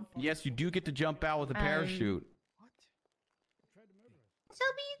 So, Yes, you do get to jump out with a parachute.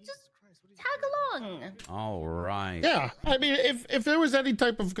 Shelby, just tag along. All right. Yeah, I mean, if there was any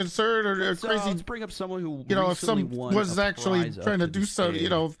type of concern or Let's crazy, bring up someone who you know, if recently some won was a actually prize up trying to the do so, you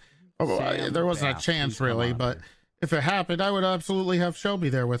know, Sam there wasn't a Bass, chance please come really, on. but if it happened, I would absolutely have Shelby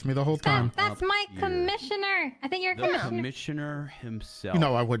there with me the whole time. That's my commissioner. I think you're a The commissioner. commissioner himself. You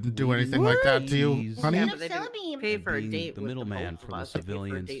know, I wouldn't do anything like that to you, honey. Yeah, but they didn't pay for a Being date the with middleman both of from the us. They paid for a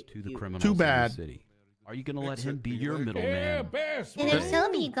civilians date to with the you. criminals Too in bad. the city. Are you gonna let him be your middleman? And if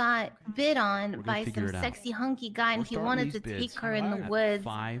Shelby got bid on gonna by figure some it out. sexy hunky guy, and We're he starting wanted these to bids take her in the woods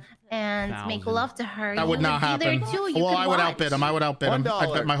and make $5,000. love to her, That you would not be happen. there too. You Well, could I would watch. outbid him. I would outbid him.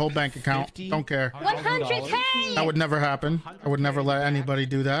 I'd bet my whole bank account. 50? Don't care. 100K. That would never happen. I would never let anybody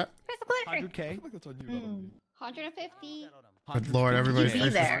do that. 100K. 150. Good Lord, everybody's You'd be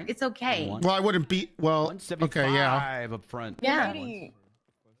there. It's okay. Well, I wouldn't be. Well, okay, yeah. Up front. Yeah.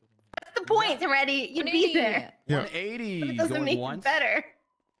 That's the point, Toretti. You'd be there. Yeah. 180. But it doesn't Going make once. it better.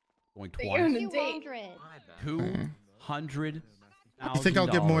 Going that you're on twice. a date. 200. You think I'll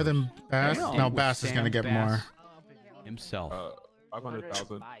get more than Bass? No, No, with Bass is Sam gonna get Bass more. Himself.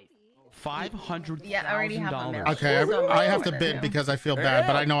 500,000. $500,000. Yeah, I already have a million. Okay, I have to bid because I feel bad,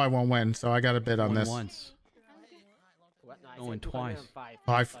 but I know I won't win, so I got to bid on Going this. once. Going twice.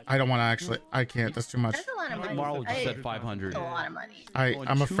 Oh, I don't want to actually. I can't. That's too much. That's a lot of money. Marlo just said 500. That's a lot of money.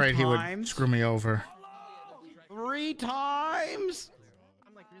 I'm Two afraid he would times. screw me over. 3 times.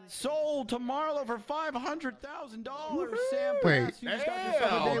 Sold to Marlo for $500,000. Sam Wait. Bass, you just got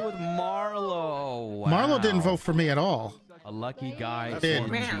yourself a day with Marlo. Marlo didn't Wow. vote for me at all. A lucky guy.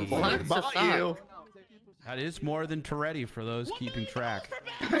 Did. Man, indeed. what about you? That is more than Toretti for those keeping track.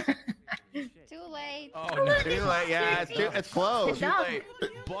 200. late. Oh, Too late. Yeah, it's close. Too late.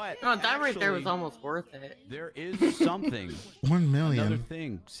 But No, that right there was actually, almost worth it. there is something. 1 million. Another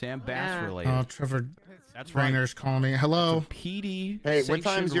thing, Sam Bass Yeah. related. Oh, Trevor That's right. Rainer's calling me. Hello. PD. Hey, what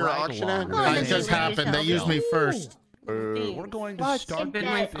time's your auction at? It just happened. They used me first. We're going to start Bid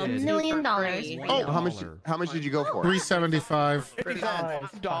this $1 bid. million. Oh, How much did you go for? 375.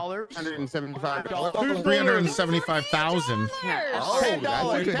 $55. $175. 375,000. Oh,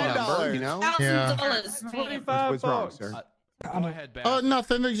 that's a good number, you know? Yeah. What's wrong, sir? Go ahead, Bass. Oh,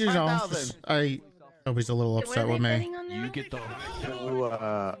 nothing. You know, Toby's a little upset with me. You get the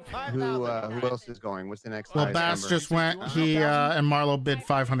Who else is going? What's the next? Well, highest Bass number? just went. He and Marlo bid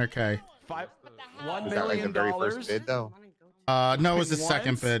 500K. $1 Was that like the million. very first bid though? No, it was the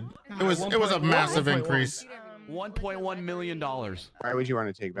second bid. It was a massive increase. $1.1 million. Why would you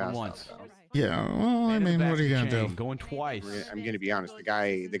want to take Bass? Once. Yeah. Well, I mean, what are you gonna do? Going twice. I'm gonna be honest. The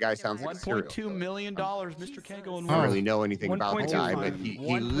guy sounds like a serial. $1.2 million. Mr. K going I don't once. really know anything about the guy, but he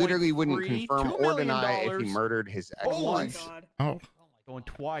literally wouldn't confirm or deny if he murdered his ex-wife. Oh. Going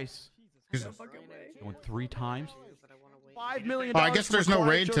twice. Going 3 times. $5 million. Oh, I guess there's no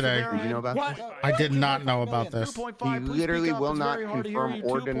raid today. Did you know about this? I did not know about this. He literally will not confirm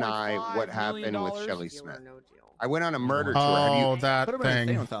or deny what happened with Shelly Smith. I went on a murder tour. Oh, that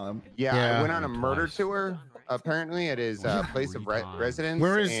thing. Yeah, I went on a murder tour. Apparently, at his place of residence.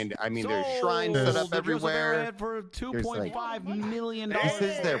 Where is? And I mean, there's shrines set up everywhere. For $2.5 million. This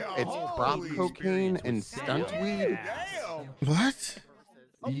is it's prop cocaine and stunt weed. What?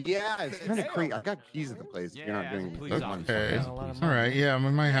 Yeah, it's kind of crazy. I've got keys at the place. If you're not doing it. Okay. All right. Yeah, we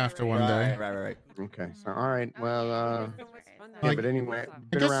might have to one day. Right. Okay. So, all right. Well, yeah, Like, but anyway,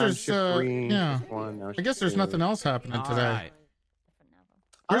 I guess there's yeah. I guess there's nothing else happening today. Right.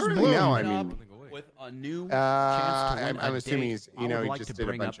 I Where's don't Blue? really know. I mean, With a new I'm assuming he's, I would he like just to did a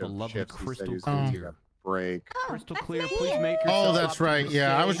bring bunch up the of lovely shifts. He said Crystal he was gonna take Clear. a break. Crystal Clear, please make yourself Oh, that's right.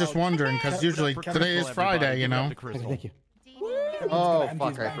 Yeah, I was just wondering because usually today is Friday, you know. Thank you. Oh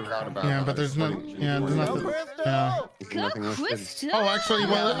fuck! I forgot about. Yeah, but there's no. Yeah, there's nothing. Yeah. Nothing else. Oh, actually,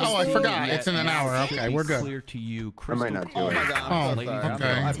 well, I forgot. It's in an hour. Okay, we're good. Clear to you, I might not do it. Oh, okay.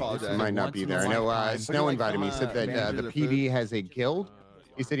 I apologize. I might not be there. I know Snow invited me. He said that the PD has a guild.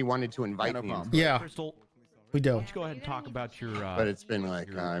 He said he wanted to invite me. Yeah, Crystal, we do. why don't you go ahead and talk about your. But it's been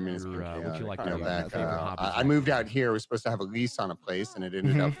like, I mean, it's been what you like chaotic. to You know, do, back, favorite hobbies. I moved out here. I was supposed to have a lease on a place, and it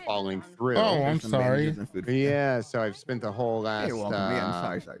ended up falling through. Oh, I'm sorry. Yeah, so I've spent the whole last. You're welcome.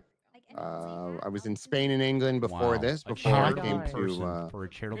 I'm sorry. I was in Spain and England before this. Before I came to for a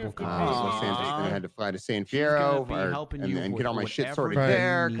charitable Los Santos, then I had to fly to San Fierro and get all my shit sorted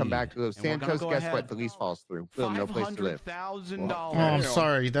there. Come back to Los Santos. Guess what? The lease falls through. Boom, no place to live. Oh, I'm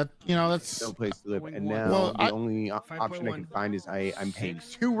sorry. That's no place to live. And now the only option I can find is I'm paying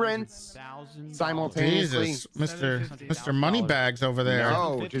 2 rents simultaneously. Jesus, Mr. Moneybags over there.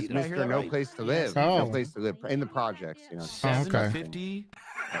 No, just Mr. No place to live. No place to live in the projects. You know. Oh, okay.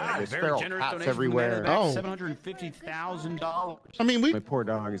 There's feral cats everywhere. Oh. $750,000. I mean, my poor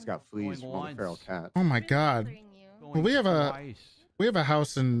dog has got fleas from all the feral cats. Oh my God. Well, we have a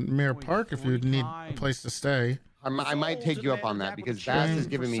house in Mirror Park if you need a place to stay. I might take you up on that because Bass has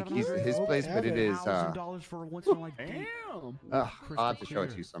given me keys to his place, but it is. I'll have to show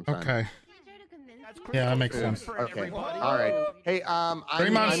it to you sometime. Okay. Yeah, that makes sense. Okay. All right. Hey,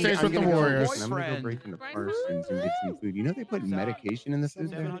 Draymond stays with the Warriors. I'm gonna go break into Parsons and get some food. You know they put medication in the food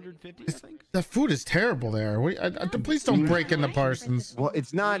there. The food is terrible there. Please don't break into Parsons. Well,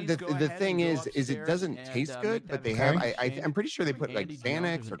 it's not. The thing is it doesn't taste good, but they have. I'm pretty sure they put like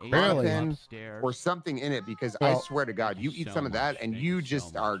Xanax or Claritin or something in it because I swear to God, you eat some of that and you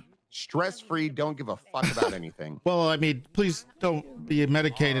just are stress-free, don't give a fuck about anything. Well, I mean, please don't be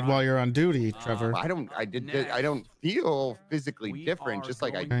medicated while you're on duty, Trevor. I don't feel physically different, just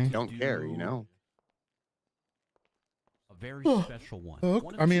like I don't care, you know. A very special one.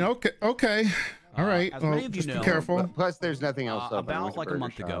 I mean, okay. All right. Well, just be careful. Plus, there's nothing else open. About like a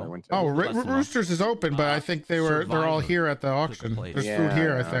month ago. Oh, Roosters is open, but I think they're all here at the auction. There's food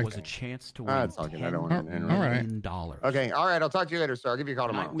here, I think. Was a chance to win. win That's all good. I don't want to all right. $10. Okay. All right. I'll talk to you later, sir. I'll give you a call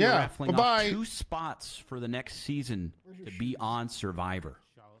tomorrow. Yeah. Bye-bye. 2 spots for the next season to be on Survivor.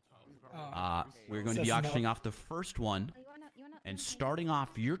 We're going to be auctioning off the first one and starting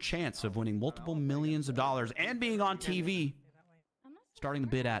off your chance of winning multiple millions of dollars and being on TV. Starting the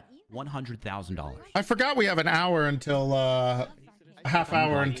bid at $100,000. I forgot we have an hour until a half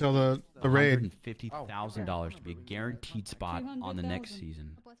hour until the raid. $150,000 to be a guaranteed spot on the next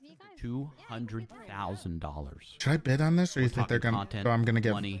season. $200,000. Should I bid on this, or you think they're gonna? So I'm gonna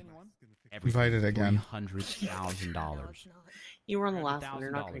get money. Invited again. $300,000. You were on the last one.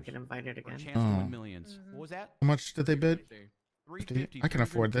 You're not going to get invited again. Chance to win millions. What was that? How much did they bid? I can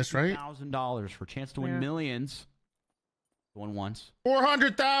afford this, right? $1,000 for chance to win millions. Going once.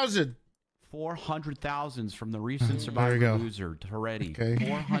 400,000. 400,000 from the recent Survivor loser, Toretti. Okay.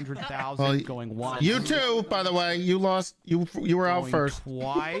 400,000 going once. You too, by the way. You lost. You were out first.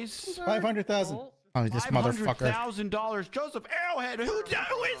 Twice. 500,000. Oh, this motherfucker. $500,000. Joseph Arrowhead. Who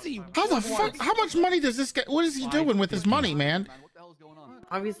is he? How the fuck? How much money does this guy? What is he doing with his money, man?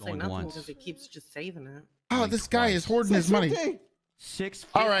 Obviously nothing because he keeps just saving it. Oh, this guy is hoarding his money.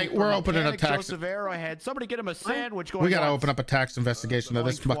 All right, we're opening a tax. Joseph Arrowhead. Somebody get him a sandwich. Going We gotta open up a tax investigation of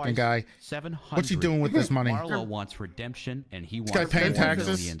this fucking guy. What's he doing with this money? Marlo wants redemption, and he wants guy paying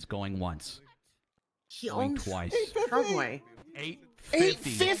taxes? millions going once. He Going owns twice. Subway.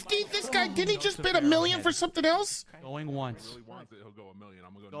 850? This guy didn't he just bid $1 million for something else? Going once.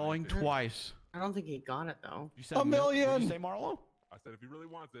 Going twice. I don't think he got it though. You said $1 million. Did you say Marlo? I said if he really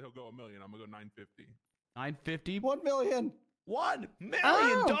wants it, he'll go $1 million. I'm gonna go 950. 950. 1 million. $1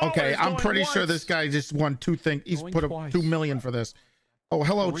 million. Okay, I'm pretty sure this guy just won two things. He's put up $2 million for this. Oh,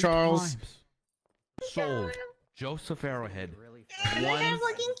 hello, Charles. Sold. Joseph Arrowhead.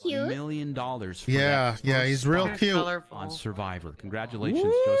 looking cute. $1 million. For Yeah, he's real cute. On Survivor.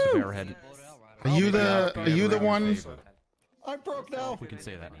 Congratulations, Joseph Arrowhead. Are you the one? I'm broke now. We can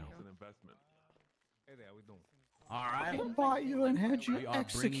say that now. All right. I bought you and had you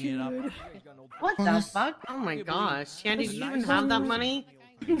executed. What the fuck? Oh my gosh. Candy, do you even have that money?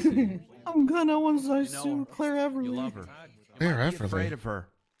 I'm gonna once I sue Claire Everly. You love her. Claire Everly. Afraid of her.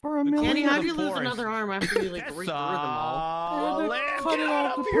 For $1 million. Candy, how'd you lose another arm after you like regrow them all? I had to cut it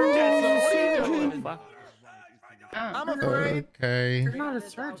off to prove I was a surgeon. I'm afraid. Okay. You're not a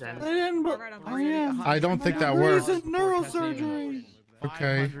surgeon. I didn't, but I am. I don't think that works. works. Neurosurgery.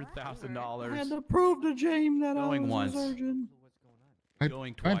 Okay. $500,000. I had to prove to James that Going I was once. a surgeon.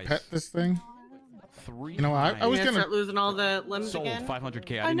 Going Can I twice. pet this thing? 3 You know, I was gonna start losing all the limbs sold again.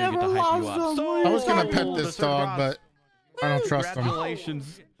 500K. I didn't even never get to hype you lost up. them. Sold. I was gonna pet Sold. this dog, but I don't trust him.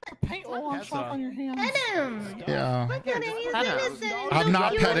 Congratulations. Paint will wash off on your hands. Pet him. Yeah. Look at him. He's innocent. I'm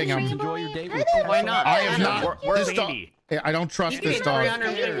not Cute petting him. little Enjoy your boy. date Pet with him. Why not? I have not. Where's This dog. Baby? I don't trust You this paid dog.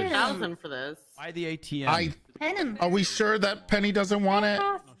 $350,000 for this. Buy the ATM. Pet him. Are we sure that Penny doesn't want it?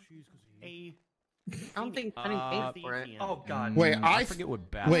 I don't think Penny paid for it. Oh god. Wait, I forget what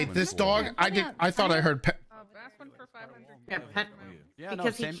Bass wait. went This for. dog. I thought I heard. Bass one for 500. Yeah, pet. Yeah, because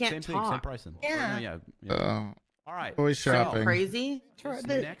no, he same can't thing, same talk. price. Then. Yeah. All right. Always shopping. Crazy. But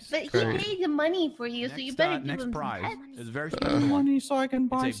Next, he Great. paid the money for you, so you better give next him some prize pets. is a very special one. Money so I can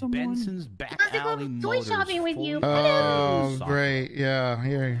buy It's a someone. Benson's Back Wants to go Alley toy Motors. shopping with you. fully Oh, loaded great. Yeah,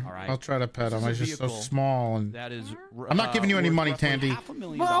 here. All right. I'll try to pet him. This He's is a just so vehicle small and. That is. I'm not giving you any worth money, roughly Tandy.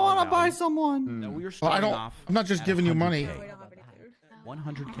 $500,000 But I want to buy value. someone. Now, we are Well, I starting don't. off I'm not just at giving you money.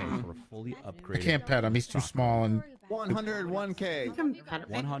 100K for a fully upgraded. I can't pet him. He's too small and. 101K.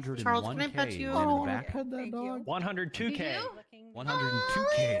 Charles, can I pet 100K you? is I in don't the want to back. pet that dog. 102K.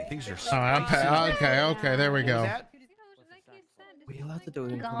 102K. Things are All right, I'm pet. Okay, there we go. Were you allowed to do it?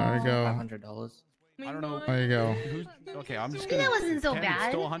 There we go. $500. I don't know. There you go. Okay, I'm just That gonna. wasn't so pretend it's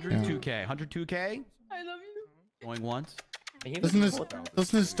bad. Still 102K. 102K. I love you. Going once. Doesn't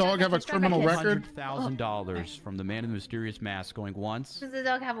this dog have a criminal record? $100,000 from the man in the mysterious mask. Going once. Does the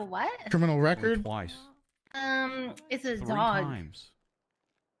dog have a what? Criminal Going record? twice. It's a 3 dog. times.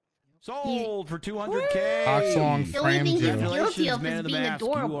 Sold for 200K. Oxlong The only framed thing he's you. guilty Congratulations, of man is in the being mask.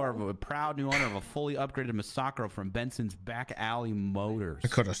 adorable. You are a proud new owner of a fully upgraded Massacro from Benson's Back Alley Motors. I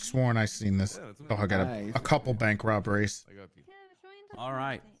could have sworn I seen this dog at a couple bank robberies. All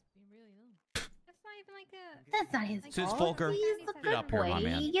right. That's not his Sis fault. Folker, He's a get good up here, boy. my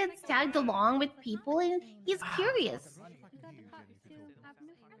man. He gets tagged along with people and he's curious.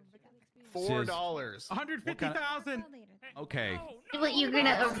 $4. 150,000. Okay. What, you're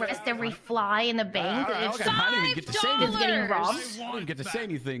gonna arrest every fly in the bank if Okay, I didn't even get to say is getting anything. robbed? I didn't get to say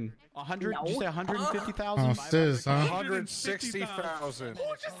anything. 100? Did you say 150,000? Oh, Sis, huh? 160,000.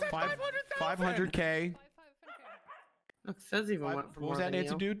 500K. Look, says even went for What was more that, than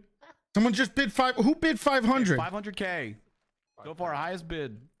Nancy, you. dude? Someone just bid five. Who bid 500? 500K. So far, highest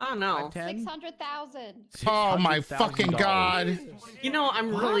bid. Oh no. 600,000. Oh my fucking god! You know,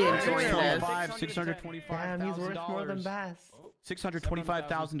 I'm really enjoying this. $625,000. Damn, he's worth more than Bass.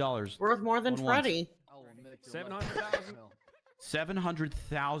 $625,000. Worth more than Going once. Freddy. 700,000.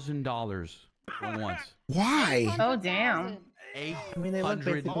 $700,000. Going once. Why? Oh damn.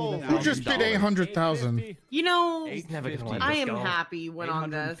 Who just bid 800,000? You know, $850. I am happy when on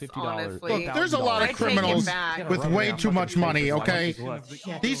this, honestly. Look, there's a lot of criminals with way too much money, okay?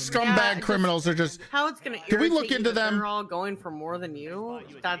 These scumbag criminals are just... How it's gonna Can we look irritate you into that them? They're all going for more than you.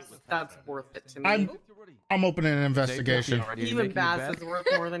 That's worth it to me. I'm opening an investigation. Even Bass is worth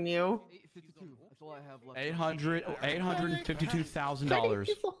more than you. $852,000.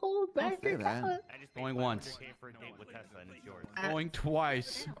 Going once. Going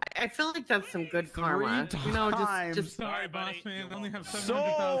twice. I feel like that's some good karma. You know, just sorry, boss man. I only have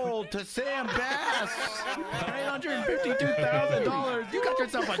sold to Sam Bass. $852,000. You got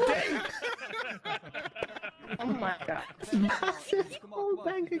yourself a date. Oh my god. Massive whole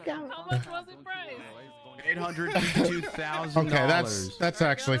bank account. How much was it priced? $852,000. Okay, that's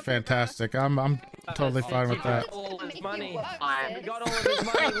actually fantastic. I'm totally fine with that. All of his money. We got all of his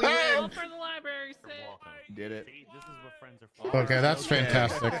money. We All win. for the library, Did it. This is what friends are for. Okay, that's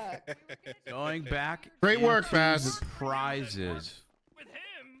fantastic. Going back. Great work, into Bass. the prizes.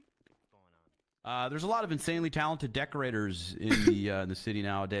 There's a lot of insanely talented decorators in the city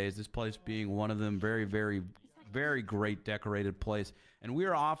nowadays. This place being one of them. Very, very, very great decorated place. And we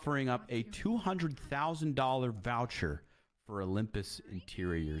are offering up a $200,000 voucher for Olympus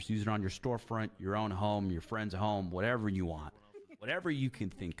Interiors. Use it on your storefront, your own home, your friend's home, whatever you want, whatever you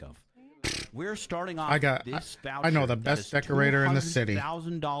can think of. We're starting off this voucher. I know the best decorator in the city.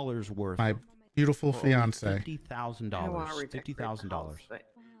 $200,000 worth. My beautiful fiance. $50,000. $50,000.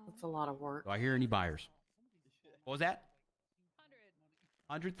 That's a lot of work. Do I hear any buyers? What was that?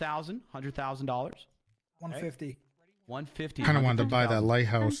 $100,000. $100,000. 150. 150. Kind of wanted to buy that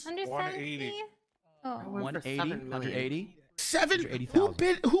lighthouse. 170. Oh. 180. 180.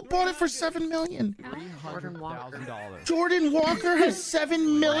 Who bought it for $7 million? $300,000. Jordan Walker has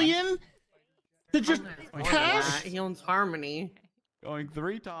 $7 million to just cash. He owns Harmony. Going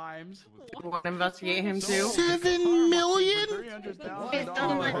 3 times. You want to investigate him too? $7 million?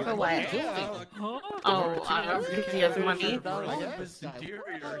 For what? Oh, I don't think he has money.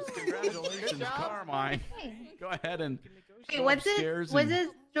 Congratulations, Carmine. Go ahead and Wait, what's it? Was it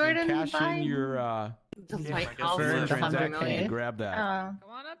Jordan cash in buying? your transaction and grab that. Come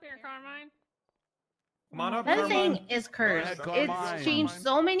on up here, Carmine. Come on up, That thing Carmine. is cursed. Go ahead, Carmine. It's changed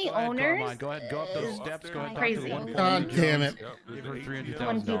so many Go ahead, owners. Carmine. Go ahead, go up those steps. Go ahead, Crazy. talk to the God damn it. Give her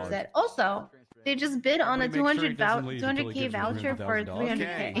One keeps $300,000. it. Also, they just bid on a Make sure he doesn't leave until he 200K gives her voucher for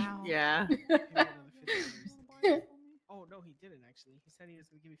 $300,000. 300K. Yeah. Oh no, he didn't actually. He said he was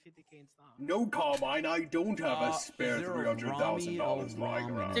gonna give me 50K in stock. No, Carmine, I don't have a spare $300,000 lying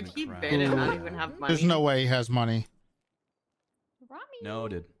around. Did he bid and not even have money? There's no way he has money.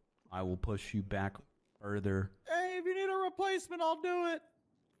 Noted. I will push you back further. Hey, if you need a replacement, I'll do it.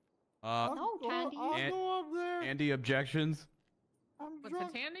 No, Tandy. I'll go up there. Andy, objections? What's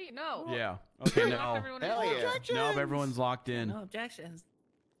it, Tandy? No. Yeah. Okay, no. Hell yeah. No, everyone's locked in. No objections.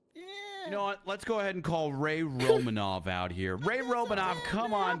 You know what? Let's go ahead and call Ray Romanov out here. Ray Romanov,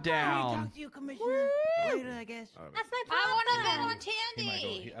 come on down. You, Commissioner. Later, I guess. That's my problem. I want to bet on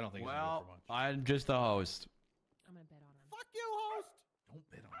Tandy. I don't think. Well, I'm just the host. Fuck you, host.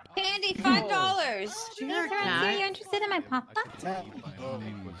 Tandy, $5. Are you interested in my papa?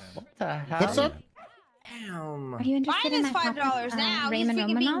 What the hell? What's up? Damn. Are you interested in my $5 now? Raymond He's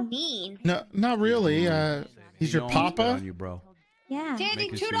freaking being Romanoff? mean. No, not really. He's your papa? On you, bro. Yeah. Tandy,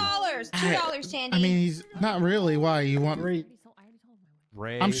 $2. $2, Tandy. I mean, he's not really. Why you want? Ray.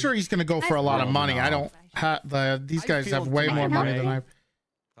 I'm sure he's gonna go for a lot of money. I don't. These guys have way more money than I.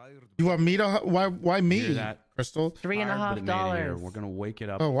 You want me to? Why me? Crystal? $3.50. We're gonna wake it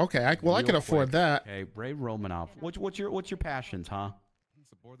up. Oh, okay. I can afford that. Okay, Ray Romanov. What's your passions, huh?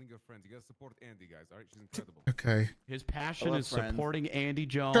 Supporting your friends. You gotta support Andy, guys. All right, she's incredible. Okay. His passion is supporting Andy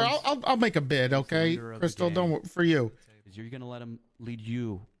Jones. Sure, I'll make a bid. Okay, Crystal. Don't for you. You're gonna let him lead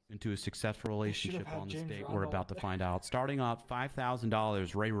you into a successful relationship on this date we're about to find out. Starting off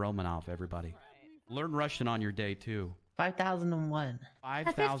 $5,000, Ray Romanov. Everybody, learn Russian on your day too. 5,001.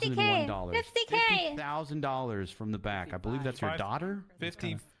 $5,001. $50K. $50,000 from the back. I believe that's your daughter.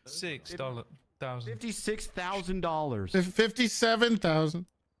 $56,000. $56,000. 57,000.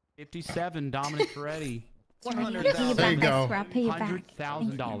 57. Dominic Toretti. $100,000. There you go.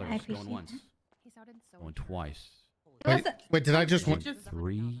 $100,000 going once. Going twice. Wait, did I just want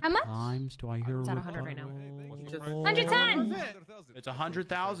 3 How much? times? Do I hear? It's at 100 right now. 110. It's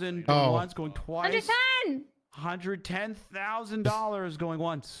 100,000 going Oh. once, going twice. 110. $110,000 going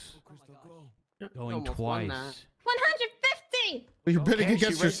once. Going Almost won twice. that. 150. you're bidding Okay,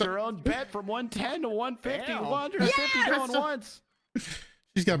 against she raised yourself? her own bet from 110 to 150. 150 Yes! going once.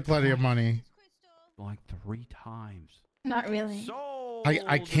 She's got plenty of money. Like 3 times. Not really.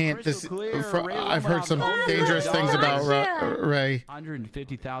 I can't. This Ray I've heard some Romanoff, dangerous things about Ray.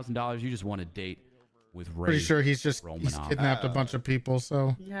 $150,000. You just want a date with Ray. Pretty sure he's Romanoff. kidnapped a bunch of people.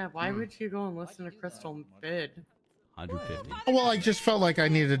 So Yeah, why would you go and listen to Crystal bid? 150. well, I just felt like I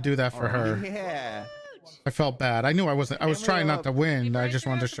needed to do that for her. Yeah. I felt bad. I knew I wasn't. I was trying not to win. I just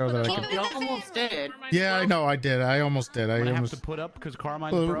wanted to show that I could. You almost did. Yeah, I know. I did. I almost did. I Have almost. to put up because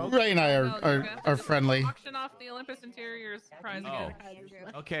Carmine's Well, broke. Ray and I are friendly. Auction off the Olympus Interiors prize again.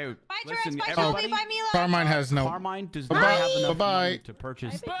 Okay. Bye, Listen, Bye, everybody. Bye, Mila. Carmine has no. Carmine does Bye-bye. not have enough Bye-bye. money to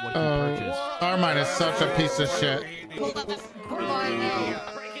purchase what he purchased. Carmine is such a piece of shit.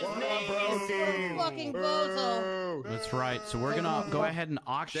 Fucking bozo. That's right. So we're gonna go ahead and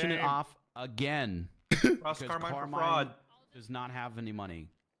auction it Damn. off again. Cross because Carmine for Carmine fraud. does not have any money.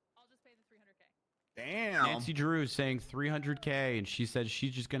 Damn. Nancy Drew is saying 300K, and she said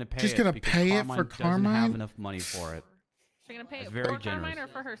she's just gonna pay. She's it gonna because pay it for Doesn't have Carmine? enough money for it. She's gonna pay That's it very for Carmine generous.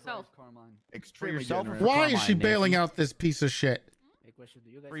 or for herself? Extremely yourself generous. or for Why is Carmine, she bailing Nancy? out this piece of shit?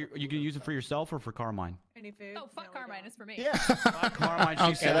 You can use it for yourself or for Carmine. Any food? Oh, fuck Carmine. It's for me. Yeah. Carmine, she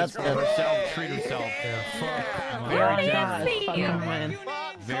Okay, said that's for good. herself, treat herself. Very generous.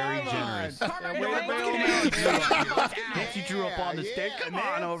 Very generous. Nancy Drew up on the stage. Come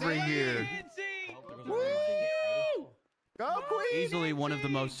on over here. Go Queen! Easily one of the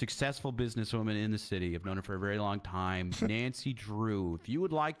most successful businesswomen in the city. I've known her for a very long time. Nancy Drew. If you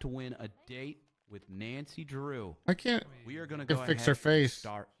would like to win a date with Nancy Drew, I can't. we are going to go fix ahead her face. and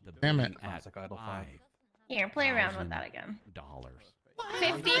start the Damn it. bidding at Here, play around with that again. $5,000.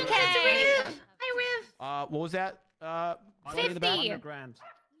 50K. Hi, Riv. What was that? 50.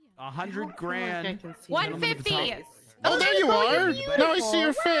 100 grand. 150. Oh, there you are. beautiful. Now I see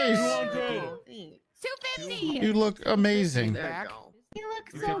your face. 250. You look amazing. You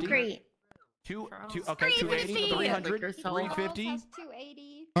look so 250? great. Okay, 280, 300, 350.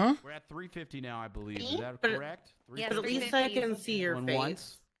 280. Huh? We're at 350 now, I believe. Is that But- correct? But at least I can see your Going face.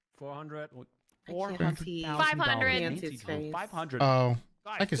 once. 400. I can't see 500. Nancy's face. 500. Oh,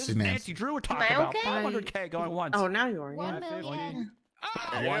 Guys, I can this see is Nancy. Nancy Drew we're talking I about. okay? 500K going once. Oh, now you are. Yeah. 1 million.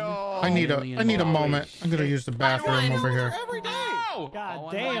 I need a moment. I'm gonna use the bathroom over here.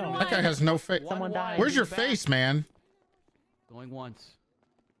 God damn. That guy has no face. Someone died. Where's your face, man? Going once.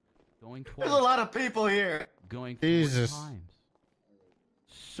 Going twice. There's a lot of people here. Going 3 Jesus. times.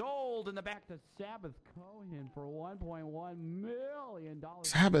 Sold in the back to Sabbath Cohen for $1.1 million.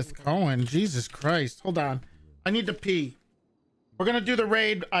 Sabbath Cohen. Jesus Christ. Hold on. I need to pee. We're gonna do the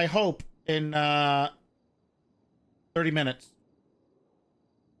raid, I hope, in 30 minutes.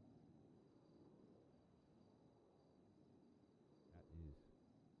 That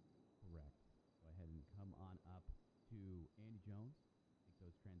is correct. Go ahead and come on up to Andy Jones. Make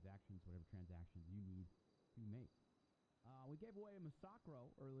those transactions, whatever transactions you need to make. We gave away a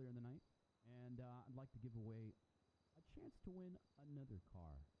Masacro earlier in the night, and I'd like to give away a chance to win another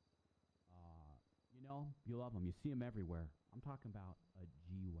car. You know, you love them. You see them everywhere. I'm talking about a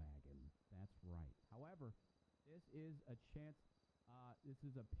G-Wagon. That's right. However, this is a chance. This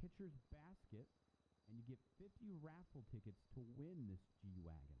is a pitcher's basket, and you get 50 raffle tickets to win this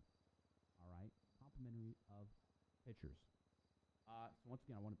G-Wagon. All right? Complimentary of pitchers. So once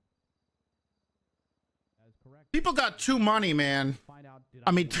again, I want to... That is correct. People got too money, man.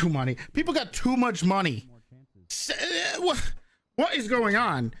 I mean, too money. People got too much money. What is going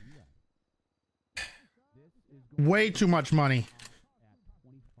on? Way too much money.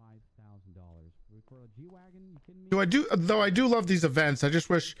 Though I do love these events. I just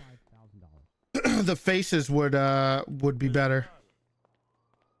wish the faces would be better.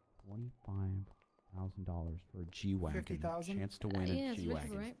 $25,000 for a G-Wagon. 50,000? Chance to win a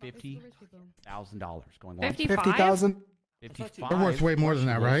G-Wagon. $50,000 going on. 50,000? 55. They're worth way more than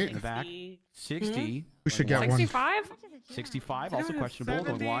that, right? In the back. 60. We should get one. 65? 65, also questionable.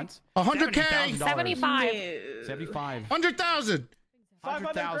 Going once. 100K. 75. 75. 100,000.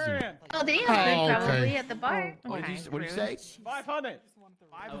 100,000. Oh, they have Oh, food okay. probably at the bar. What did you say? 500.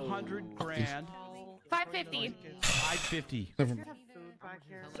 500 grand. 550. 550.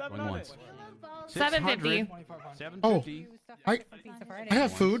 Going once. 750. 750. I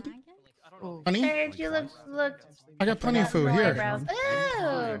have food. Honey, Jared, you look. I got plenty of food no here. eyebrows.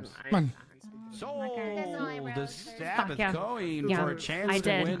 Ooh. Come on. Sold the Sabbath yeah. Coin Yeah, for a chance I to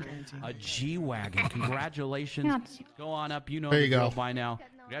did. win a G-Wagon. Congratulations. Go on up. You know There the you drill go. by now.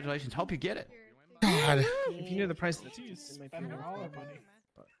 Congratulations. Hope you get it. God. If you knew the price of the teas, Actually,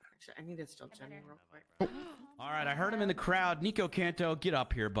 I need to still Jenny real quick. All right, I heard him in the crowd. Nico Canto, get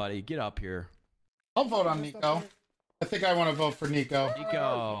up here, buddy. Get up here. I'll vote on Nico. I think I want to vote for Nico.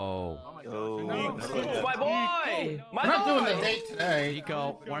 Nico. My boy! I'm not doing the date today.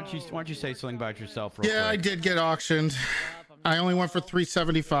 Nico, why don't you say something about yourself real Yeah, I quick? did get auctioned. I only went for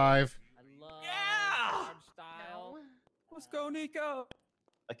 375. Let's go, Nico.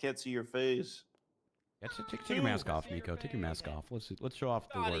 I can't see your face. Yeah, take your mask off, Nico. Take your mask off. Let's show off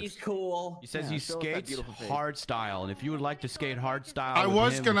the God, worst. he's cool. He says Yeah, he show us that skates beautiful face. hard style, and if you would like to skate hard style, I with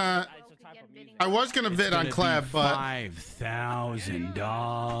was him, gonna bid on Cleb, but $5,000.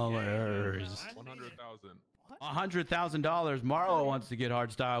 $100,000. Marlo wants to get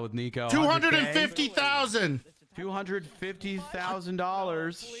hard style with Nico. 250,000.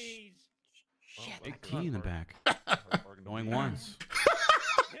 $250,000. Big T in the back. Going once.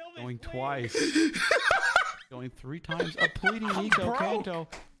 Going twice. Going 3 times. A pleading Nico Canto.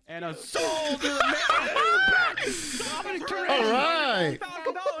 And a soul to the back. Dominic Toretti. All right.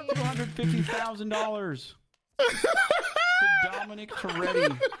 $250,000 to Dominic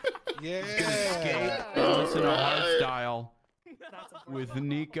Toretti. Yeah. He's gonna skate and listen to hard style with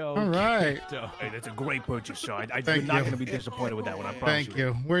Nico. All right. Canto. Hey, that's a great purchase, so you're Thank not you. going to be disappointed with that one. I promise Thank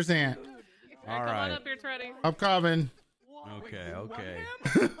you. Where's Ant? All Come on right. up here, Toretti. I'm coming. Okay.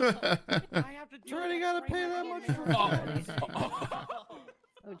 Already got to pay that much for Oh,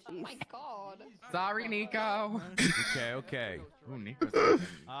 jeez. My God. Sorry, Nico. Okay. Ooh, Nico's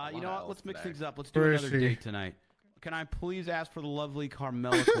You know what? Let's mix things up. Let's do Where is another she? date tonight. Can I please ask for the lovely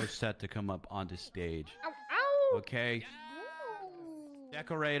Carmela Corset to come up onto stage? Okay.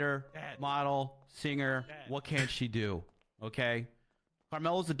 Decorator, model, singer. What can't she do? Okay.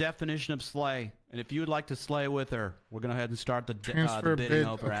 Carmela's the definition of slay, and if you would like to slay with her, we're gonna go ahead and start the Transfer bidding bid,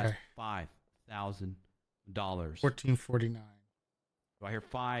 over okay. at $5,000. 1449. Do I hear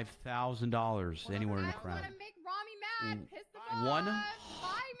 $5,000 anywhere in the crowd? Make Rami mad. Piss the One.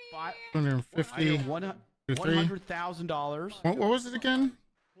 Buy me. 250. $100,000. What was it again?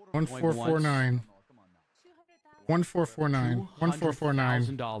 1449. 1449.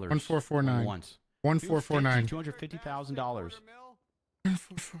 1449. 1449. Once. 1449. $250,000.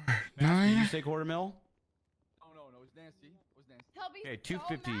 1449. Did you say quarter mil? He'll be Okay, so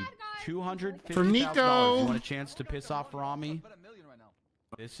 250. mad, guys. $250,000. For Nico. You want a chance to piss off Rami?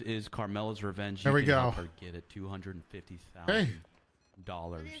 This is Carmela's revenge. There You we can go. help her get it. $250,000. Hey.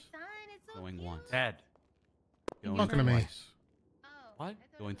 Going once. Dad. Going Talking to me. twice. What?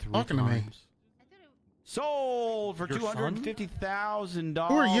 Going 3 Talking to me. times. Sold for Your son? $250,000.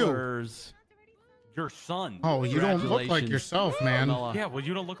 Who are you? Your son. Oh, you don't look like Congratulations, yourself, man. Carmela. Yeah, well,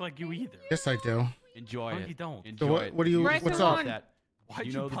 you don't look like you either. Yes, I do. Enjoy No, it. you don't. Enjoy So it. what do you? Bryce What's won. up? Why'd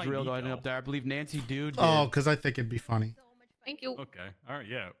You you know the buy drill. Go ahead and Nico? up there. I believe Nancy Dude. Oh, did. because I think it'd be funny. Thank you. Okay. All right.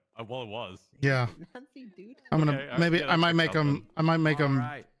 Yeah. Well, it was. Yeah. Nancy, dude. I'm gonna Okay, maybe yeah, I might that's make him. I might make All him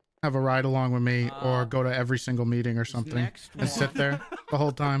right. have a ride along with me, or go to every single meeting or This something, next and sit one there the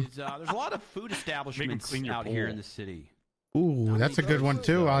whole time. is, there's a lot of food establishments clean your out here pool. in the city. Ooh, that's a good one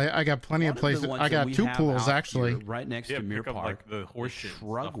too. I got plenty of One the places. ones I that got we 2 have pools out actually. here, right next Yeah, to Muir pick up, Park. like, the horse shit and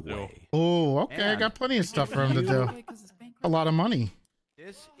stuff, too. Shrugway. Oh, okay. I And got plenty of stuff for him to do. A lot of money.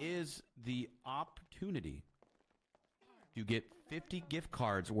 This is the opportunity to get 50 gift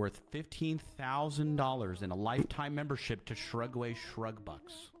cards worth $15,000 and a lifetime membership to Shrugway Shrug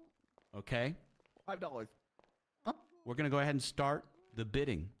Bucks. Okay? $5. We're going to go ahead and start the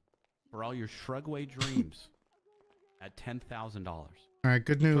bidding for all your Shrugway dreams at $10,000. All right,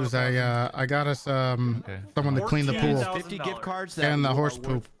 good news. I got us someone to clean the pool 50 gift cards that and the are horse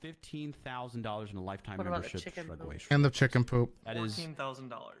worth poop $15,000 in a lifetime What about the membership to chicken Shrugway poop? Shrug. and the chicken poop. That is $14,000. Is that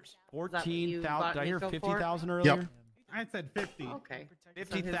what you 14,000. bought Did I hear Nico for? 50,000 earlier? Yep. I said 50. Okay. So his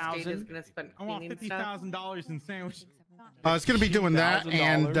 50,000. date is gonna spend I want cleaning stuff? $50,000 in sandwiches. It's gonna be doing that,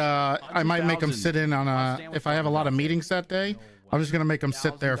 and I might make him sit in on a. If I have a lot of meetings that day, I'm just gonna make him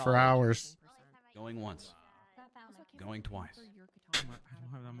sit there for hours. Going once. Going twice. I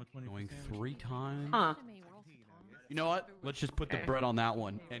don't have that much money. Going 3 times. Huh. You know what? Let's just put the bread on that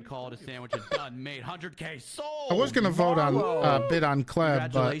one and call it a sandwich. It's done. Made 100K. Sold. I was gonna vote on Marlo. bid on Cleb,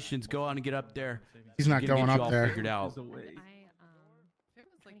 but Congratulations. Go on and get up there. he's not We're gonna going get you up all there. Figured out.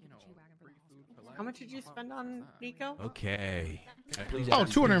 How much did you spend on Nico? Okay. Please Oh,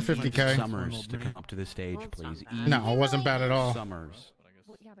 ask 250K. Summers to come up to the stage, please. No, it wasn't bad at all. Summers.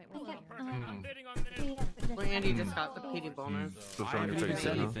 Well, Andy just got the PD bonus. I haven't even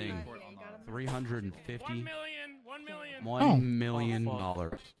said anything. 350. Oh. $1 million.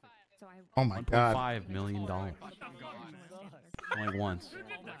 Oh my God. $1.5 million. Only once.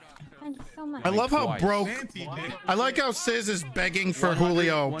 Thank you so much. I love how Twice. broke. I like how Sis is begging for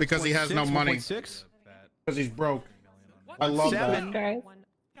Julio because he has no money. 1.6? Because he's broke. I love that. 7.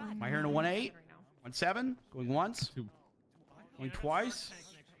 Am I hearing a 1.8? 17. Going once. Going twice.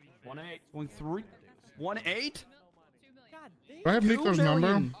 1-8. Going 3. 1-8. Do I have Nico's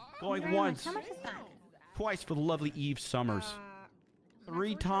number? Going once. Twice for the lovely Eve Summers.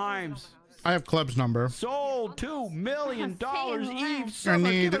 3 times. I have Club's number. Sold $2 million. Eve I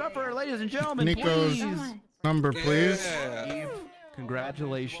Summers. need Give it up for her, ladies and gentlemen. Nico's Please. number, please. Eve,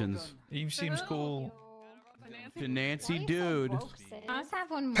 congratulations. Eve seems cool. To Nancy, dude.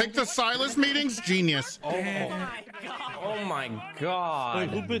 Take the Silas meetings, genius. Oh my god. Wait,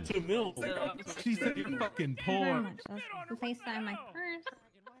 who bit 2 mil? She said you're fucking poor.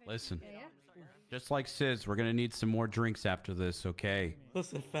 Listen. Just like Sis, we're gonna need some more drinks after this, okay?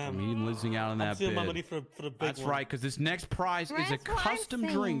 Listen, fam. Me and losing out on that bid. my money for the big That's one. right, because this next prize is a custom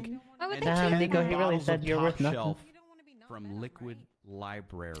drink. And Damn, 10 Nico, he really bottles said of you're worth Top nothing. Shelf from Liquid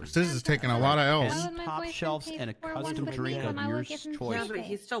Library. Sis is taking a lot of L's. 10 top shelves and a custom drink of your choice. Yeah, but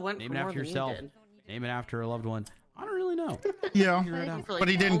he still went Name for it more after than you yourself. did. Name it after a loved one. I don't really know. Yeah, Figure it out. but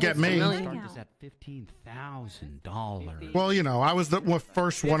he didn't get me. Start this at $15,000. Well, you know, I was the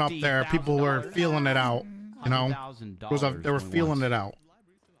first one up there. People were feeling it out. You know, they were feeling it out.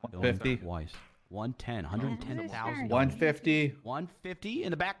 150. 110. $110,000. 150. 150 in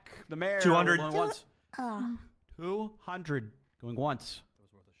the back. The mayor. 200. Going once. 200 going once.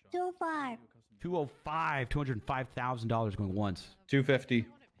 205. 205. $205,000 going once. 250.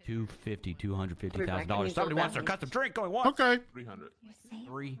 250. $250,000. Somebody wants their custom drink going once. Okay. 300.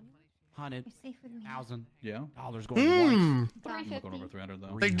 $300,000. Yeah. Dollars going once. I'm not going over 300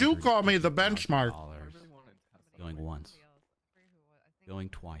 though. They do call me the benchmark. Going once. Going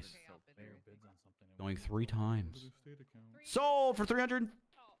twice. Going 3 times. Sold for 300.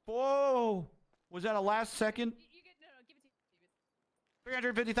 Whoa! Was that a last second?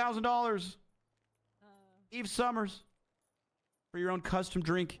 $350,000. Eve Summers for your own custom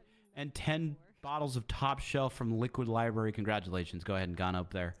drink and 10 bottles of Top Shelf from Liquid Library. Congratulations. Go ahead and gone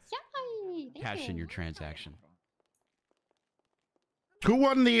up there. Cash in your transaction. Who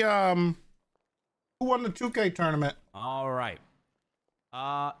won the 2K tournament? All right.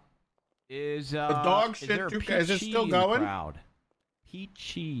 Is the dog shit 2K? Is it still going?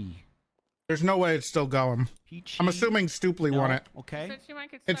 Peachy. There's no way it's still going. Peachy. I'm assuming Stoopley won it. Okay. Said she might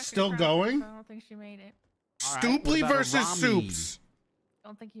get It's stuck still in traffic, going? so I don't think she made it. All right, Stoopley what about versus Rami? Soups.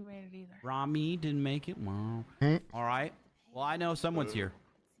 Don't think he made it either. Rami didn't make it. Wow. All right. Well, I know someone's here.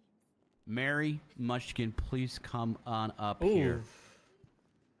 Mary Mushkin, please come on up here.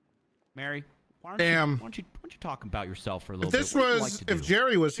 Mary, why don't you talk about yourself for a little If this bit? What do you was, like to if do?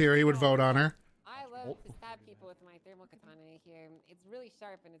 Jerry was here, he would vote on her. I love to stab people with my thermal katana here. It's really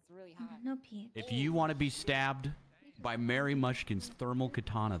sharp and it's really hot. No pee. If you want to be stabbed by Mary Mushkin's thermal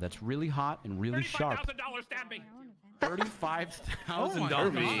katana, that's really hot and really sharp. $35,000 stab me.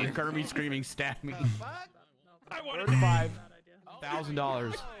 $35,000. Kirby screaming, stab me. $35,000.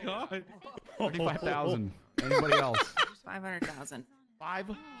 $35,000. Anybody else? 500,000.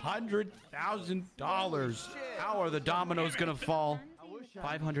 $500,000. How are the dominoes gonna fall?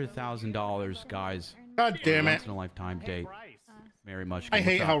 $500,000, guys. God damn it. Once in a lifetime date. Mary Mushkin. I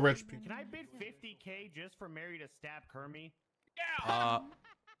hate what's how up? rich people. Can I bid $50K just for Mary to stab Kermie? I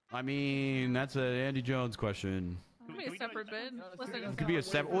mean, that's an Andy Jones question. It could be a separate bid. Listen, It could be a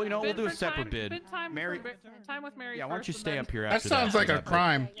separate. Well, you know, we'll do a separate bid. Bid time Mary. time with Mary. Yeah, why don't you first, stay and up here That after sounds like a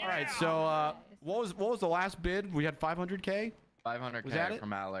crime. All right, so what was the last bid? We had 500K. 500K Was that it?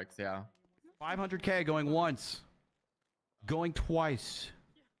 from Alex, yeah. 500K going once, going twice,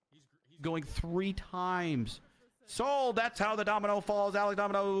 going 3 times. Sold. That's how the domino falls. Alex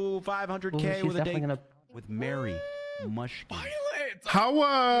Domino, 500K Ooh, with a she's date definitely with Mary Mushkin. How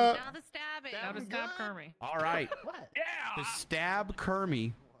Now to stab it. Now to stab Kermie. All right. To stab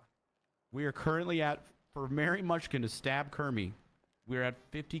Kermie, we are currently at, for Mary Mushkin to stab Kermie, we're at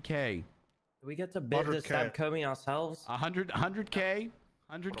 50K. Do we get to bid to stab Kermie ourselves? 100K.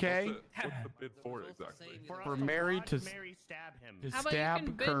 100K. What's the bid for exactly? For Mary to Mary stab him. to How about you stab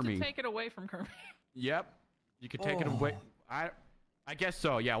can bid Kermie. to take it away from Kermie? Yep. You can take it away. I guess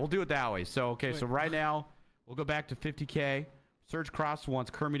so. Yeah, we'll do it that way. So, okay, so right now, we'll go back to 50K. Serge Cross wants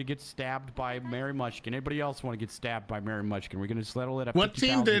Kermie to get stabbed by Mary Mushkin. Anybody else want to get stabbed by Mary Mushkin? We're going to settle it at What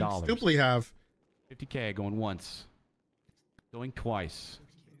team did $50,000. Stoopley have? 50K going once. Going twice.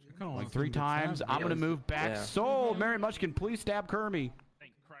 Going 3 times. I'm going to move back. Yeah. Sold. Mary Mushkin, please stab Kermie.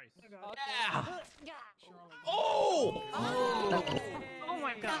 Thank Christ. Oh! Oh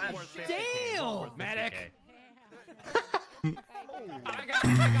my God! Damn! Medic! I got it.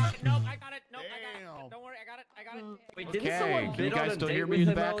 Nope, I got it. Nope, I got it. Don't worry, I got it. Okay, can you guys still hear me in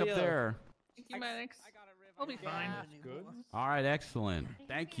the back up there? Thank you, medics. We'll be fine. All right, excellent.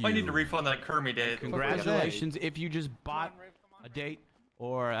 Thank you. I need to refund that Kermie date. Congratulations. If you just bought a date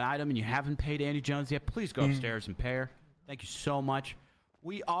or an item and you haven't paid Andy Jones yet, please go upstairs and pay her. Thank you so much.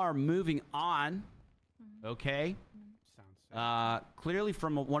 We are moving on. Okay. Clearly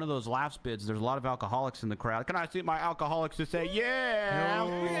from one of those laughs bids, there's a lot of alcoholics in the crowd. Can I see my alcoholics to say, yeah?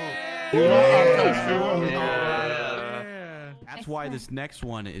 That's why this next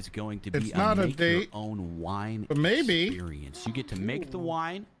one is going to be It's not a make date, your own wine but maybe. experience. You get to make the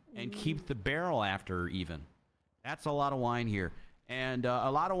wine and keep the barrel after even. That's a lot of wine here. And a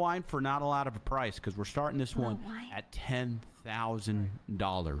lot of wine for not a lot of a price, because we're starting this one at $10,000.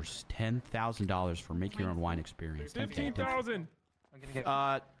 $10,000 for make your own wine experience. 15,000.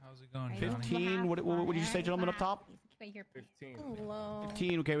 How's it going, 15. What did you say, gentlemen, up top? 15.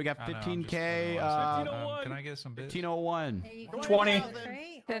 15. Okay, we got 15K. Can I get some bids? 1501. 20.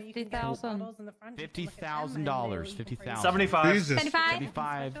 50,000. $50,000. 50,000. 75. Jesus.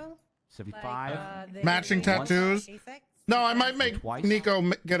 75. 75. Matching tattoos. No, I might make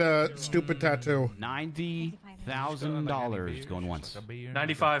Nico get a stupid tattoo. $90,000 going once.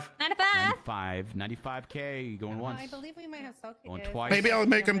 95. 95K going once. I believe we might have socket. Going twice. Maybe I'll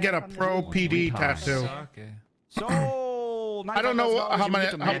make him get a pro PD tattoo. So I don't know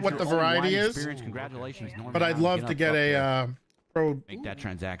what the variety is, Congratulations, Norman. but I'd love to get a pro. Make that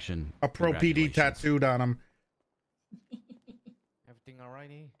transaction. A pro PD tattooed on him. Everything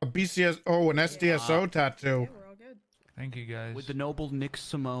alrighty? A BCSO, an SDSO tattoo. Thank you, guys. Would the noble Nick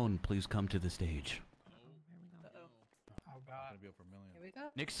Simone please come to the stage? Oh God. Here we go.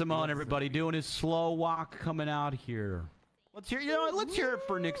 Nick Simone, everybody, doing his slow walk coming out here. Let's hear, let's hear it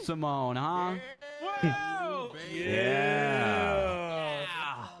for Nick Simone, huh? Whoa! Yeah.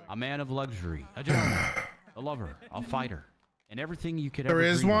 A man of luxury, a gentleman, a lover, a fighter, and everything you could ever There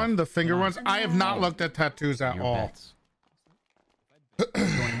is dream one, of. the finger ones. I have not looked at tattoos at Your all. bets. Go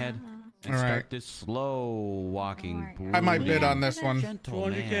ahead and All start right. this slow walking. I might bid on this one.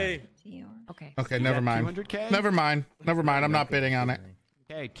 200K. Okay. Okay, never mind. 200K? Never mind. Never mind. I'm not bidding on it.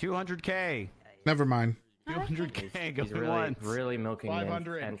 Okay, 200K. Never mind. 200K He's going really, once. really milking the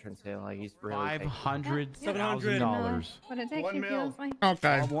 500. entrance here. Like he's really $500,000. What it actually 1 mil. feels like.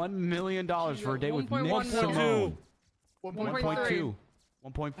 Okay. $1 million for a day with Nick 1.1 Simone. 1.2.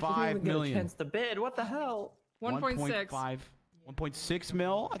 1.5 million. Chance to bid. What the hell? 1.6. 1.6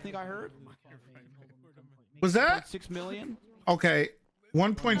 mil, I think I heard. Was that? 6 million? Okay.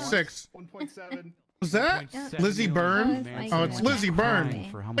 1.6. 1.7. Was that 1.7 Lizzie Byrne? million. Oh, it's Lizzie Byrne.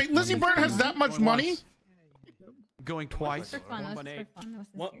 For how much Wait, Lizzie money? Byrne has that much money? Going twice. 1.8.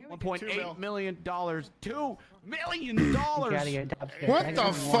 $1.8 million. $2 million. What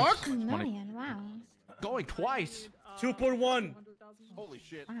the fuck? Million, wow. Going twice. 2.1. Holy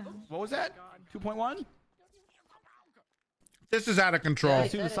shit. What was that? 2.1? This is out of control. I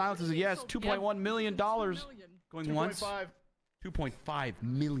see the silence is a yes. $2.1 million. Going once. 2.5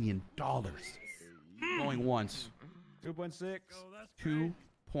 million dollars. Going once. 2.6.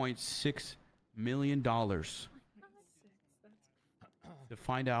 $2.6 million dollars. To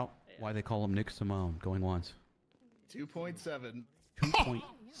find out why they call him Nick Simone. Going once. 2.7.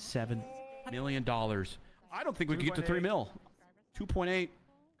 $2.7 million dollars. I don't think we could get to 3 mil. 2.8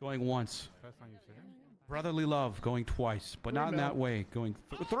 going once. Brotherly love going twice, but not in that way. Going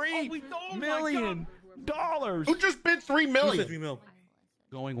 $3 million dollars. Who just bid 3 million? 3 mil.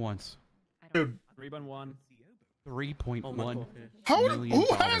 Going once. Dude, 3.1. 3.1 who million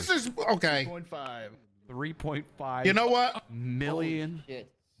has this? Okay. 2.5. 3.5 You know what? million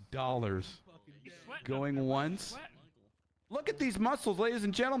dollars. Going once. Look at these muscles, ladies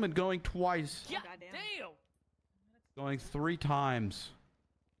and gentlemen, going twice. Yeah, damn. Going 3 times.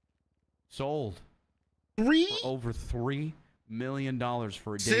 Sold. 3? For over $3 million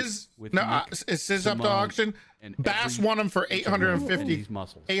for a date Sizz, with no, Nick is Sizz up to Simone auction? and Bass every won him for inch of movement in 850. these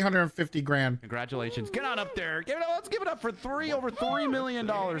muscles. 850 grand. Congratulations. Get on up there. Let's give it up for over $3 million,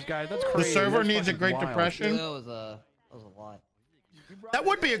 guys. That's crazy. The server That's needs a fucking Great wild. Depression. That was a lot. That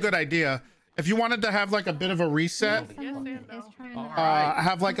would be a good idea. If you wanted to have like a bit of a reset,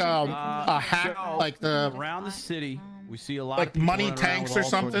 have like a hat, So, like the around the city, we see a lot like of people money running around tanks with or all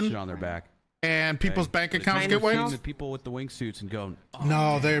sorts of something, shit on their back. and people's bank accounts get Seeing wings. the people with the wingsuits and going, oh,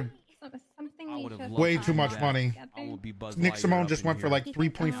 No, they're Something I we would have should way loved too to much do that. money. I will be Buzz Nick Lightyear Simone up just in went for here like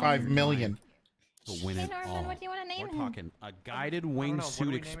 3.5 million. to win it Norman, all. what do you want to name We're him? talking a guided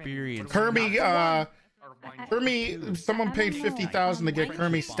wingsuit experience. Kermie, someone paid 50,000 to get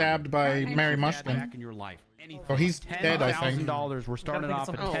Kermie stabbed by Mary Mushkin. Back in your life. So he's dead, I think. $10,000. We're starting off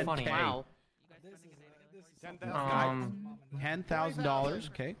at $10K. Wow. $10,000.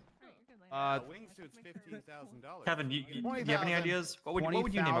 Okay. Wingsuit's $15,000. Kevin, you have any ideas? What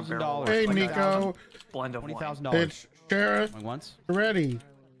would you name a barrel? Hey, Like Nico. blend of wine. $20,000. It's Sheriff Going once. Toretti.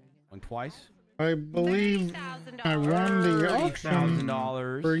 Going twice. I believe I won the auction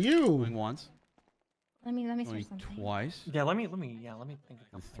 $30,000 for you. Going once. Let me Going say something. twice. Yeah, let me think.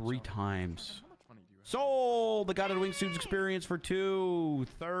 And 3 times. Sold the Guided Wingsuits experience for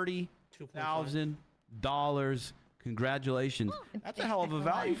 $30,000. Congratulations. That's a hell of a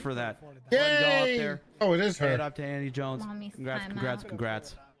value for that. Go up Yay! there. Oh, it is Say it her. up to Andy Jones. Mommy's Congrats, time congrats, out.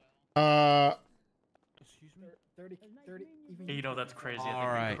 congrats. Hey, you know that's crazy. I think All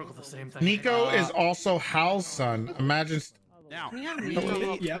right. we Googled the same thing. Nico is also Hal's son. Imagine. Now,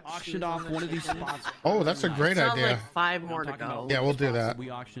 Nico? we auctioned off one of these spots. Oh, that's a great Still have idea. like 5 more to go. Yeah, we'll do that.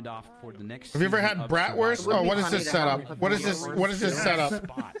 We auctioned off for the next. Have you ever season had of bratwurst? Survivor. Oh, what is funny this to have setup? with What is the this? What is this setup?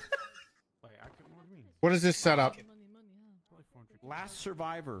 Spot. What is this setup? Last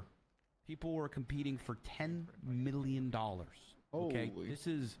Survivor, people were competing for $10 million. Okay, this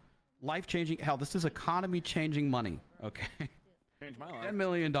is life-changing. Hell, this is economy-changing money. Okay, $10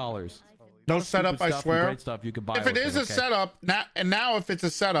 million. No setup, I swear. Great stuff you could buy. If it is a setup, now if it's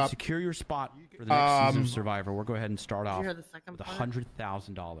a setup, secure your spot for the next season of Survivor. We'll go ahead and start off hear the second with part?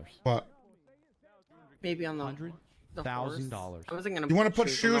 $100,000. what? Maybe on the $100,000. I wasn't gonna. You want to put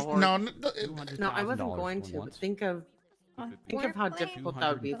shoes? shoes? No, No, I wasn't going to. But think of how difficult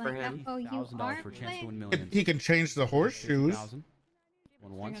that would be for him. Oh, you are $1,000 for a chance to playing? win millions. he can change the horseshoes. 1,000.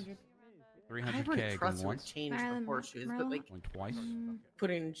 Going once. I 300K wouldn't going trust her to once. change the horseshoes, but like Going twice.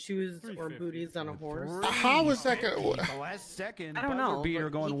 putting shoes or booties on a horse. How is that gonna? The last second. I don't buzzer know. Beater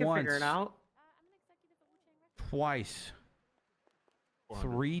But going he can once. figure it out. Twice.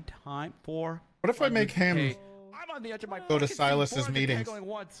 3 times. 4. What if I make him I'm on the edge of my go to fucking seat. Silas's 400K meetings? Going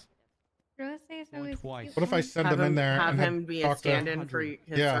once. Rose is Going always twice. What if I send him in there Have and him be a talk to? stand-in for his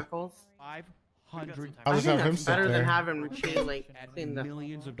Yeah. circles. 500. I'll I just think have him that's sit better than there. having Richie like At clean the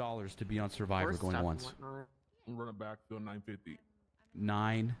millions of dollars to be on Survivor horse going stuff once. and whatnot. I'm running back to a 950.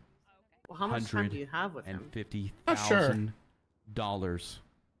 $950,000 Well, how much time do you have with him?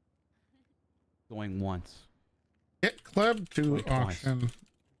 going once. Get Club to Going twice. auction.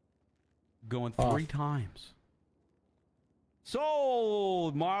 Going Off. 3 times.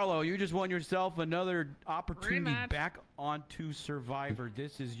 Sold! Marlo, you just won yourself another opportunity Rematch. back onto Survivor.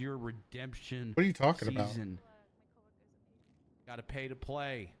 This is your redemption. What are you talking about? season. Got to pay to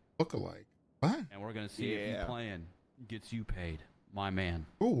play. Look-alike. What? And we're going to see if you playing gets you paid, my man.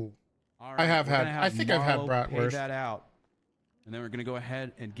 Ooh. All I have we're had. gonna I think I've had Marlo pay bratwurst. that out. And then we're going to go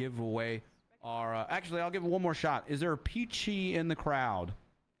ahead and give away our... actually, I'll give it one more shot. Is there a Peachy in the crowd?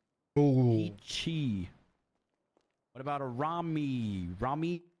 Ooh. Peachy. What about a Rami?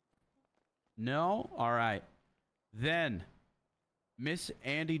 Rami? No? All right. Then, Miss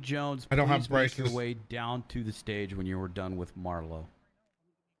Andy Jones, I don't have please make your braces. way down to the stage when you were done with Marlo.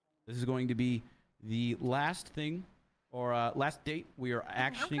 This is going to be the last thing, or last date we are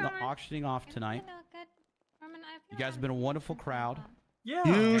auctioning off tonight. You guys have been a wonderful crowd. Yeah.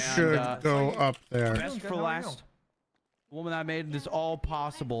 You And, should go up there. Best for last. The woman that made this all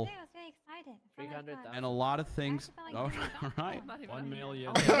possible. And a lot of things. All right. 1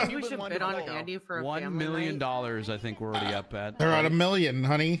 million. I think we should bid on Andy for a $1 family million. night. I think we're already up at. They're at $1 million,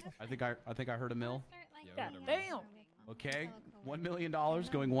 honey. I think I heard a mill. Damn. Okay, $1 million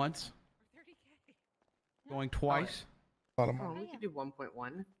going once. Going twice. Oh, we could do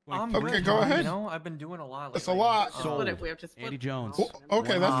 1.1. Okay, go ahead. You know, I've been doing a lot. That's a lot. Split it. We have to split. Andy Jones.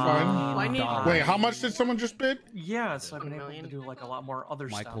 Okay, that's fine. Wait, how much did someone just bid? Yeah, so I've been able to do like a lot more other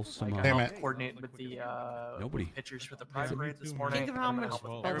Michael stuff. Like, Simone. I Damn helped it. coordinate with the Nobody. pictures with the private parade this morning. Think of how much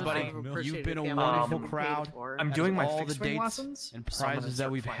everybody. You've been a wonderful crowd. I'm That's doing my all fixed the wing dates lessons and so I'm gonna prizes that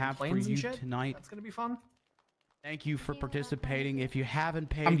start we've flying had for planes and you shit. tonight. That's gonna be fun. Thank you for participating. If you haven't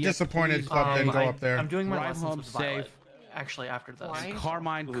paid, I'm yet, disappointed please Club didn't go up there. I'm doing my drive lessons home with Violet, safe. actually after this.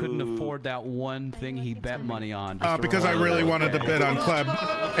 Carmine couldn't afford that one thing he bet money on. just to Because I remind really you. wanted to bid on Club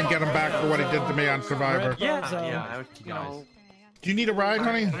and get him back for what he did to me on Survivor. Yeah, I would, You guys. Do you need a ride,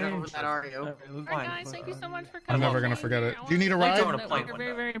 honey? That are you? Alright guys, thank you so much for I'm coming. never gonna forget it. Do you need a Like ride? going to plane We're one very,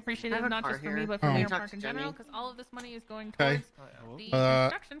 day. very I have appreciative, a not car just for here. me, but for Oh. the Talk park to in Jenny. general, because all of this money is going Okay. towards the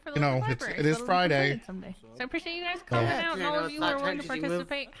construction for the you know, local it's- library, it is so it'll be Friday. completed someday. So I appreciate you guys coming out, and all of you who are willing to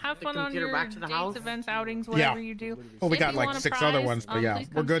participate. Have the fun on computer your back to the dates, house? events, outings, Yeah. whatever you do. Well, we If got you like want a 6 prize, other ones, but yeah, please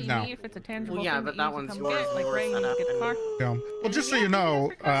we're come good see now. me if it's a tangible Well, yeah, thing but that that you one's can yours, get, like yours Ray, set up get the car. Yeah. Well, just so you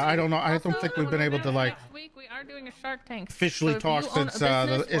know, I don't know. I don't think we've been able to like Next week we are doing a Shark Tank. officially So if you talk own a since the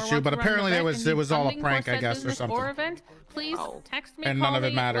business or issue, want but to run an apparently event and it need was all a funding for prank, I said guess, or business something. Or event, please text me, And call none of it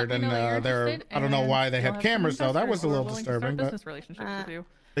me, mattered. let me And know you're they're interested, I don't know and why they we'll had have some cameras though. That investors was a who are little willing to disturbing, start but business relationships with you.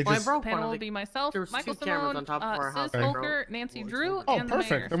 They Well, I just... broke Panel one of will the... be myself, There's Michael 2 cameras Simone, on top of our house. Sis I broke. Volker, Nancy Drew, Oh, and the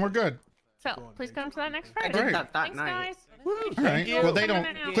perfect. mayor. Then we're good. So, please come to that next I Friday. did that Thanks, night. guys. All right. Well, they don't...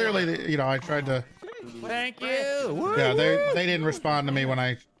 Clearly, you know, I tried to... Thank you. Yeah, they didn't respond to me when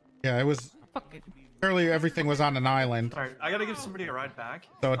I... Yeah, it was... Clearly, everything was on an island. Alright, I gotta give somebody a ride back.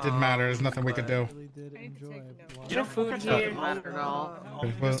 So it didn't matter. There's nothing we could do. You know, food Doesn't matter at all. I'll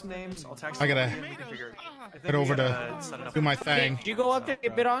give you some names. I'll text I gotta you and we can figure it out. I think head over we gotta to set it up. do my thing. Did you go up there and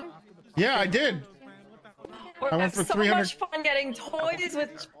get bid on? Yeah, I did. I went for so 300. much fun getting toys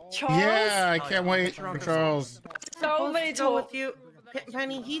with Charles. Yeah, I can't wait for Charles. So many go toys. with you.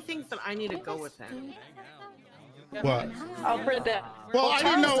 Penny, he thinks that I need to go with him. What? I'll print that. Well, I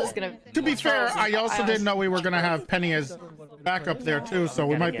didn't know. Charles is gonna- To be fair, Charles is- I also didn't know we were gonna have Penny as backup there too, so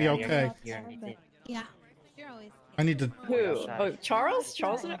we might be okay. Yeah. I need to. Who? Oh, Charles?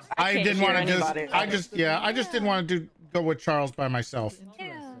 Charles? I can't didn't hear want to just. anybody. I just didn't want to go with Charles by myself.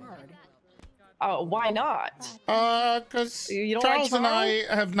 Oh, why not? Cause You don't like Charles and I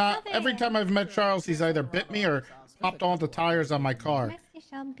Charles? have not. Every time I've met Charles, he's either bit me or popped all the tires on my car.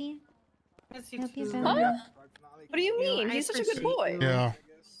 Huh? What do you mean? He's such a good boy. Yeah,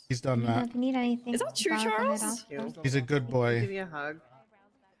 he's done that. Need anything? Is that true, Charles? He's a good Give boy. you a hug.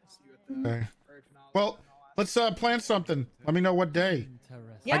 Okay. Well, let's plan something. Let me know what day.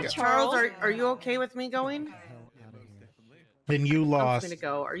 Yeah, Charles, Charles. are you okay with me going? And you Wants lost. me to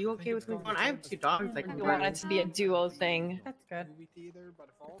go. Are you okay with me going? I have 2 dogs. I can You want it to be a duo thing. That's good.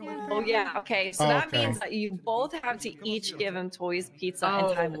 Oh yeah, okay. So Oh, that okay. means that you both have to each give him toys, pizza,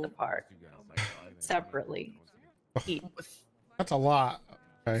 and time at the park separately. That's a lot.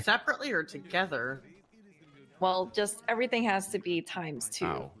 Okay. Separately or together? Well, just everything has to be times 2.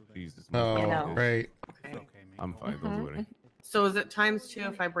 Ow, Jesus. Oh, I know. great. I'm fine. Don't worry. So is it times 2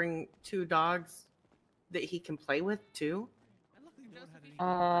 if I bring 2 dogs that he can play with too?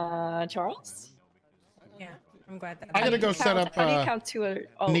 Charles? Yeah, I'm glad that. I gotta go set up How do you count 2?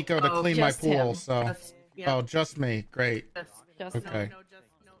 Oh, Nico to clean my just pool. him. So, Just- yeah. oh, just me. Great. Just Okay.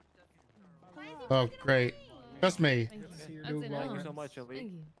 Oh, great. Just me. Thank you so much,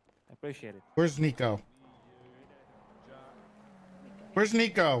 Ali. I appreciate it. Where's Nico? Where's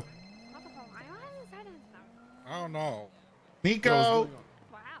Nico? I don't know. Nico.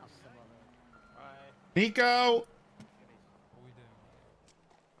 Nico.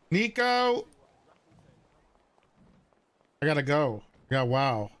 Nico. I gotta go. Yeah,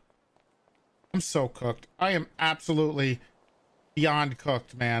 wow. I'm so cooked. I am absolutely beyond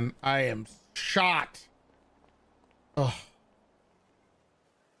cooked, man. I am shot. Ugh.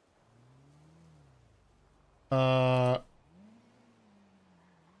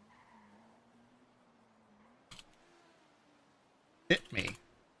 Hit me.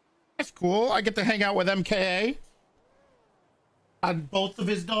 That's cool. I get to hang out with MKA on both of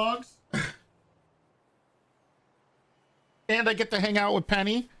his dogs. And I get to hang out with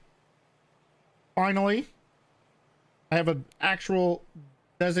Penny. Finally. I have an actual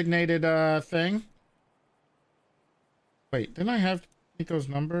designated thing. Wait, didn't I have Nico's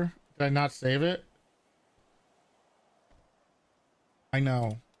number? Did I not save it? I know.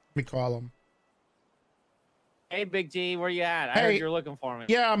 Let me call him. Hey, Big G, where you at? I Hey, heard you're looking for me.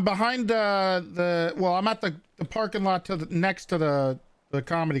 Yeah, I'm behind well, I'm at the parking lot next to the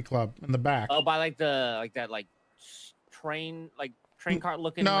comedy club in the back. Oh, by train cart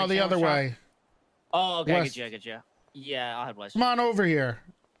looking. No, like, the sandwich other shop? way. Oh, okay, West. I get you. Yeah, I'll head west. Come on over here.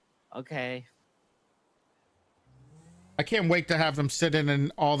 Okay. I can't wait to have him sit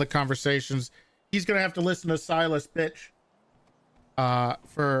in all the conversations. He's gonna have to listen to Silas bitch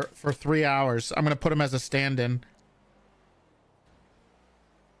for 3 hours. I'm gonna put him as a stand-in.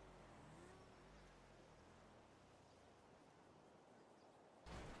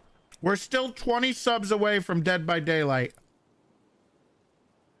 We're still 20 subs away from Dead by Daylight.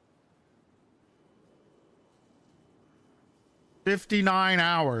 $59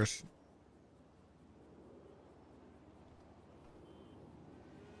 hours.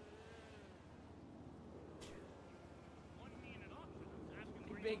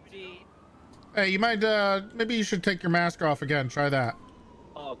 Big G. Hey, you might maybe you should take your mask off again. Try that.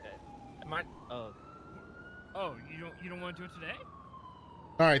 Oh, okay. Am I? Oh. Oh, you don't want to do it today?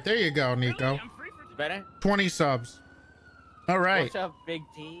 All right, there you go, Nico. Better? 20 subs. All right. What's up, Big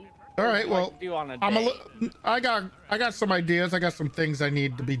T? All right. Well, do on a I'm day? I got some ideas. I got some things I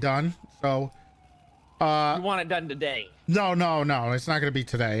need to be done. So, You want it done today? no. It's not gonna be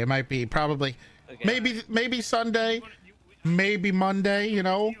today. It might be probably, maybe Sunday, maybe Monday. You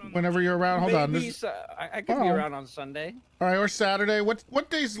know, whenever you're around. Hold on. Maybe I could be around on Sunday. All right, or Saturday. What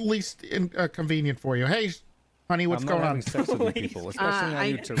day's least convenient for you? Hey, Honey, what's I'm going not on? having sex with you people, especially on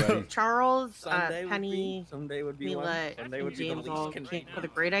you, Toretti. Charles, Someday would Penny, be- someday would be one. Mila, Someday would and be the James least all convenient. came up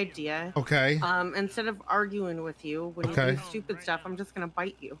with a great idea. Okay. Instead of arguing with you when you Okay. do stupid stuff, I'm just gonna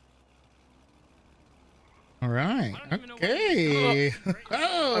bite you. All right. Okay.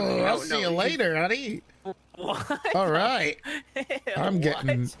 Oh, I'll see you later, honey. What? All right. I'm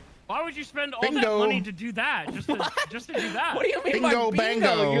getting Why would you spend all Bingo. that money to do that? Just to do that? What do you mean bingo by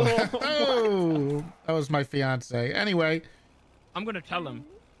bango. You- Oh, that was my fiance. Anyway, I'm gonna tell him.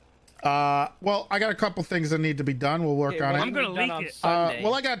 well, I got a couple things that need to be done. We'll work on it. I'm gonna leak it.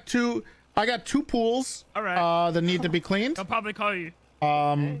 Well, I got two pools. All right. That need to be cleaned. I'll probably call you.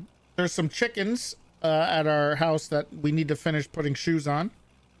 There's some chickens at our house that we need to finish putting shoes on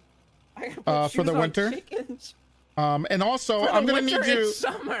for the winter. And also I'm gonna need you.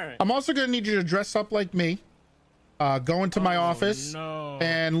 I'm also gonna need you to dress up like me. Go into my office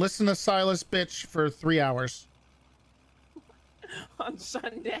and listen to Silas bitch for 3 hours. On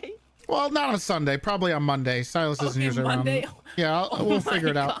Sunday? Well, not on Sunday. Probably on Monday. Silas isn't usually Monday? around. Yeah, we'll figure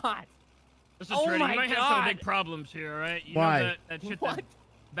it out. God. Listen, Oh Freddy, my you might have God. some big problems here, all right? You Why? know that shit that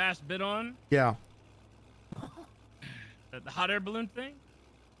Bass bit on? Yeah. The hot air balloon thing?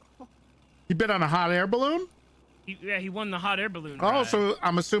 You been on a hot air balloon? He won the hot air balloon. Oh, ride. so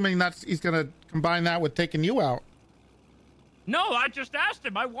I'm assuming he's gonna combine that with taking you out. No, I just asked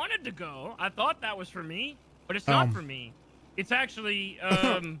him. I wanted to go. I thought that was for me, but it's not for me. It's actually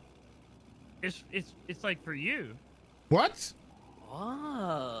it's like for you. What?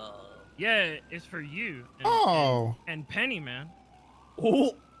 Oh. Yeah, it's for you. And Penny, man.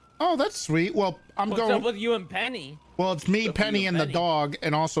 Oh, that's sweet. Well, What's up with you and Penny? Well, it's me, What's up with Penny, you and the dog,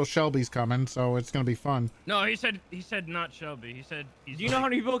 and also Shelby's coming, so it's gonna be fun. No, he said not Shelby. He said he's. Do you know how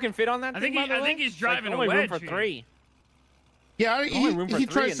many people can fit on that I thing, think by the way? he's It's driving only a room wedge for here. 3. Yeah, Only room for he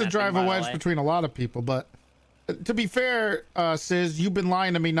 3 tries in to that drive thing, a by the wedge way. between a lot of people, but to be fair, Sis, you've been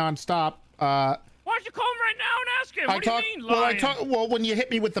lying to me nonstop. Why don't you call him right now and ask him? What do you mean lying? Well, when you hit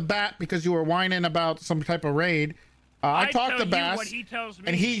me with the bat because you were whining about some type of raid, I talked to tell you Bass, what he tells me.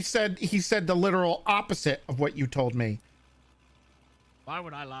 and he said the literal opposite of what you told me. Why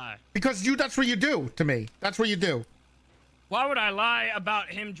would I lie? Because that's what you do to me. That's what you do. Why would I lie about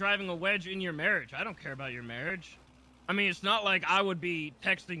him driving a wedge in your marriage? I don't care about your marriage. I mean, it's not like I would be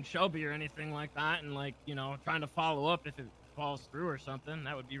texting Shelby or anything like that and, like, you know, trying to follow up if it falls through or something.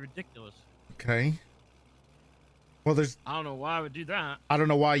 That would be ridiculous. Okay. Well, I don't know why I would do that. I don't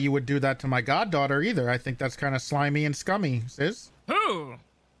know why you would do that to my goddaughter either. I think that's kind of slimy and scummy, Sis. Who?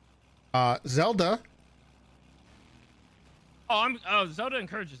 Zelda. Zelda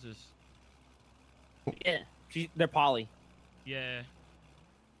encourages this. Yeah, they're poly. Yeah.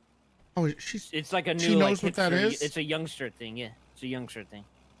 Oh, It's like a new. She knows like, what that hipster- is? It's a youngster thing. Yeah, it's a youngster thing.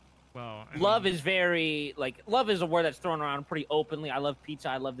 Well, love is very love is a word that's thrown around pretty openly. I love pizza.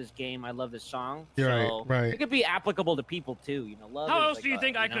 I love this game. I love this song. You're so right. It could be applicable to people too. You know, love. How is else like do you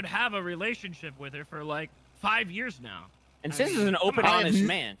think I know? could have a relationship with her for like 5 years now? And I Sis mean, is an open, come on. honest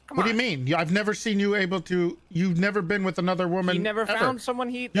man. Come What on. do you mean? I've never seen you able to. You've never been with another woman. He never ever. found someone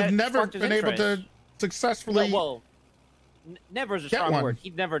You've that never sparked his been able to interest. successfully. Never is a Get strong one. word. He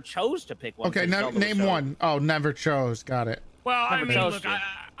never chose to pick one. Okay, because Zelda was name so- one. Oh, never chose. Got it. Well, I Never mean, chose look, to.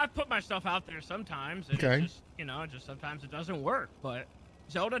 I put myself out there sometimes, and Okay. it just, you know, just sometimes it doesn't work. But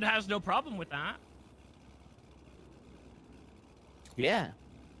Zelda has no problem with that. Yeah.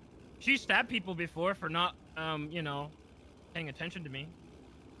 She stabbed people before for not, you know, paying attention to me.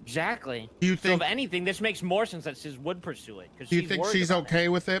 Exactly. Do you So think? if anything, this makes more sense that Sis would pursue it. Do you think she's okay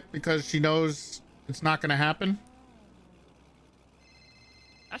with it because she knows it's not going to happen?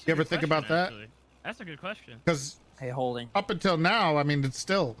 That's a You ever good think question, about that? actually. That's a good question. Because holding up until now, I mean, it's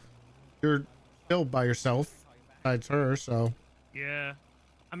still you're still by yourself besides her. So Yeah.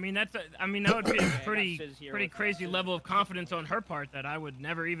 I mean, that would be a pretty crazy level of confidence on her part that I would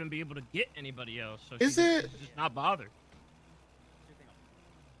never even be able to get anybody else. So Is she's it? just not bothered.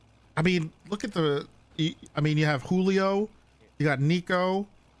 I mean, look at I mean, you have Julio, you got Nico,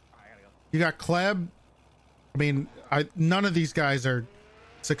 you got Kleb. I mean, none of these guys are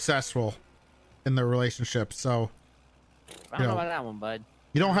successful in their relationship. So I don't know about that one, bud.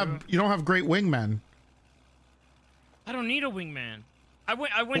 you don't have great wingmen. I don't need a wingman.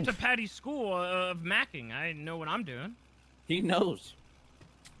 I went to Patty's school of macking. I know what I'm doing. He knows.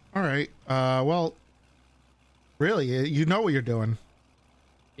 All right. Well, really, you know what you're doing.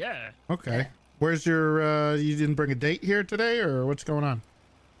 Yeah. Okay. Where's your? You didn't bring a date here today, or what's going on?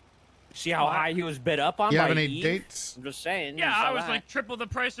 See how high he was bid up on? You by have any Eve? dates? I'm just saying. Yeah, you saw I was that. like triple the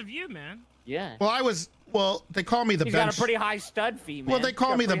price of you, man. Yeah. Well, they call me the He's bench. got a pretty high stud fee, man. Well, they He's call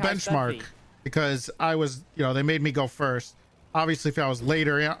got a me the pretty high stud benchmark. fee. because I was, you know, they made me go first. Obviously, if I was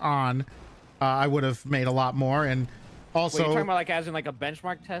later on, I would have made a lot more. And also, Wait, you're talking about like as in like a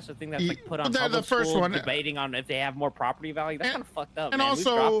benchmark test, a thing that's like put on the public first schools, one, debating on if they have more property value. That's kind of fucked up, and man.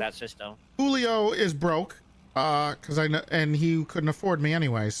 also, We've dropped that system. Julio is broke, because I know, and he couldn't afford me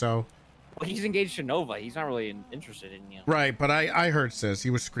anyway. So, Well, he's engaged to Nova. He's not really interested in you. right. But I heard Sis. He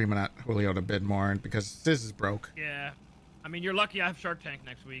was screaming at Julio to bid more, and because Sis is broke. Yeah. I mean, you're lucky I have Shark Tank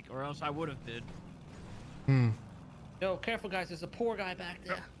next week, or else I would have bid. Yo, careful, guys. There's a poor guy back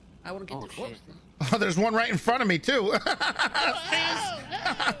there. I wouldn't get the shit. Oh, there's one right in front of me too. Which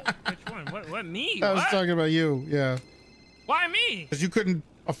one? What me? I was What? talking about you. Yeah. Why me? Because you couldn't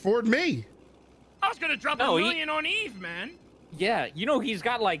afford me. I was gonna drop $1 million on Eve, man. Yeah, you know he's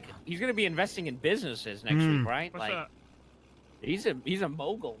got like he's gonna be investing in businesses next week, right? What's like up? he's a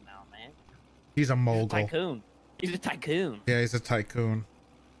mogul now, man. He's a mogul. Tycoon. He's a tycoon. Yeah, he's a tycoon.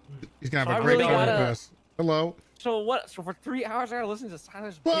 He's gonna So have I a great really time gotta- with us. Hello. So what? So for 3 hours I gotta listen to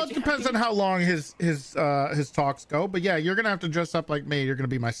Silas. Well, it depends on how long his talks go. But yeah, you're gonna have to dress up like me. You're gonna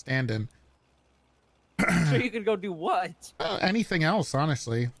be my stand-in. So you could go do what? Anything else,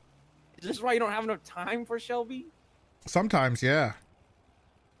 honestly. Is this why you don't have enough time for Shelby? Sometimes, yeah.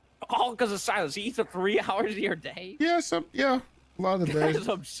 All because of Silas. He eats up 3 hours of your day. Yeah, yeah. A lot of the That days. is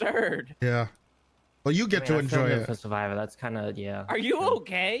absurd. Yeah. Well, you get to enjoy it. For Survivor, that's kind of yeah. Are you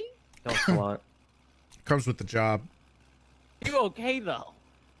okay? Don't a lot. Comes with the job. You okay though?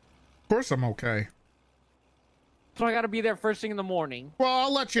 Of course, I'm okay. So I gotta be there first thing in the morning. Well,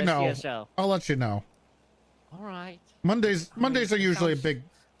 I'll let you know. SDSL. I'll let you know. All right. Mondays are usually a big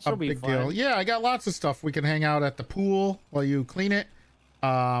be fun. deal. Yeah, I got lots of stuff. We can hang out at the pool while you clean it.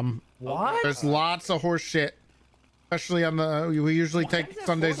 What? There's lots of horse shit, especially on the. We usually take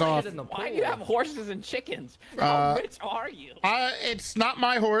Sundays off. Why do you have horses and chickens? How rich are you? It's not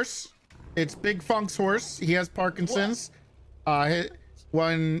my horse. It's Big Funk's horse. He has Parkinson's.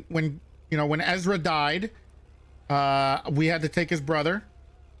 When Ezra died, we had to take his brother,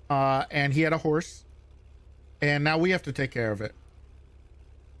 and he had a horse, and now we have to take care of it.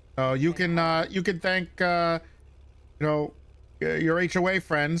 So you can thank your HOA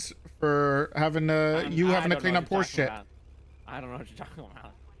friends for having to clean up horse shit. I don't know what you're talking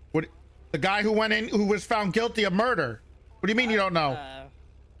about. What? The guy who was found guilty of murder. What do you mean you don't know?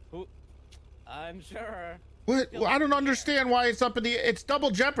 I'm sure. What? Well, I don't understand why it's up in the. It's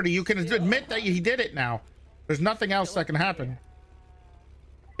double jeopardy. You can admit that he did it now. There's nothing else that can happen.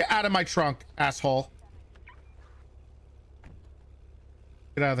 Get out of my trunk, asshole.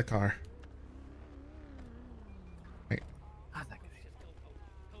 Get out of the car. Wait.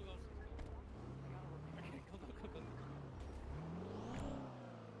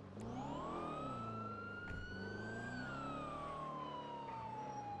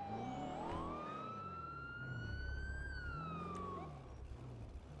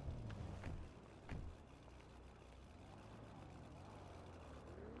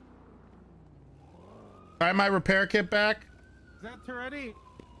 Buy my repair kit back. Is that Toretti?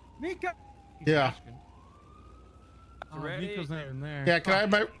 Nico! Yeah. Toretti? Nico's not in there. Yeah, can I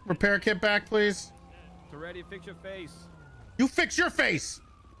have my repair kit back, please? Toretti, fix your face. You fix your face!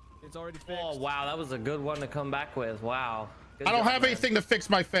 It's already fixed. Oh, wow, that was a good one to come back with. Wow. Good I don't job, have man. anything to fix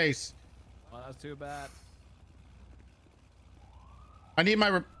my face. Well, that's too bad. I need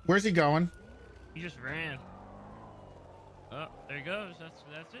my. Where's he going? He just ran. Oh, there he goes.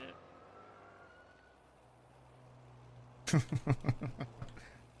 That's it.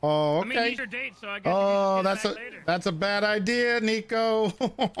 Oh, I mean, okay. he's your date, so I guess. Oh, you can get that's a bad idea, Nico.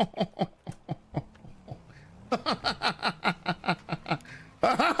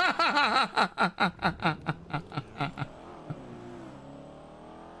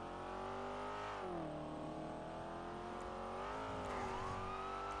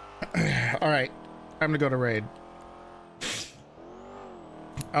 All right, time to go to raid.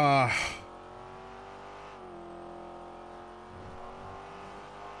 Did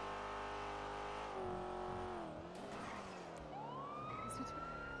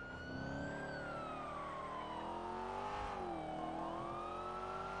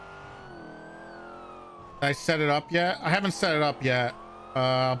I set it up yet? I haven't set it up yet.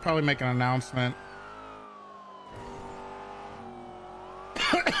 I'll probably make an announcement.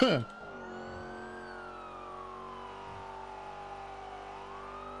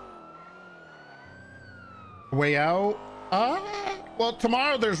 Way out? Well,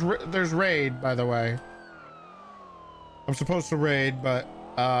 tomorrow there's raid, by the way. I'm supposed to raid, but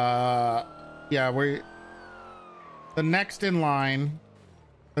yeah, the next in line,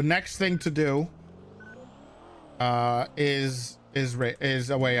 the next thing to do is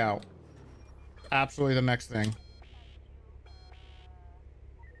a way out. absolutely the next thing.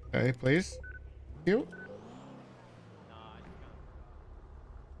 Okay, please. You.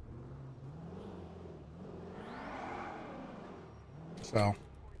 So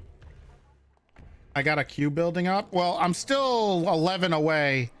I got a queue building up. Well, I'm still 11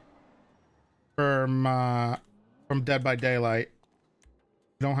 away from Dead by Daylight.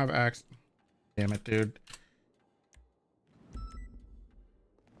 Don't have axe. Damn it, dude.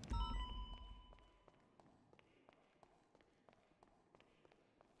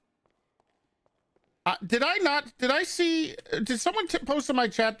 Did someone post in my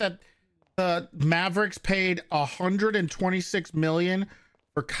chat that the Mavericks paid 126 million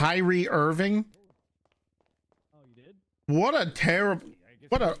for Kyrie Irving? Oh, you did? What a terrible,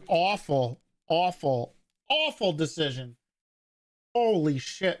 what an awful decision. Holy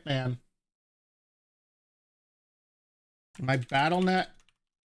shit, man. My BattleNet.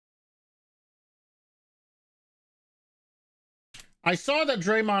 I saw that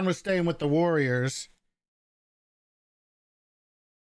Draymond was staying with the Warriors.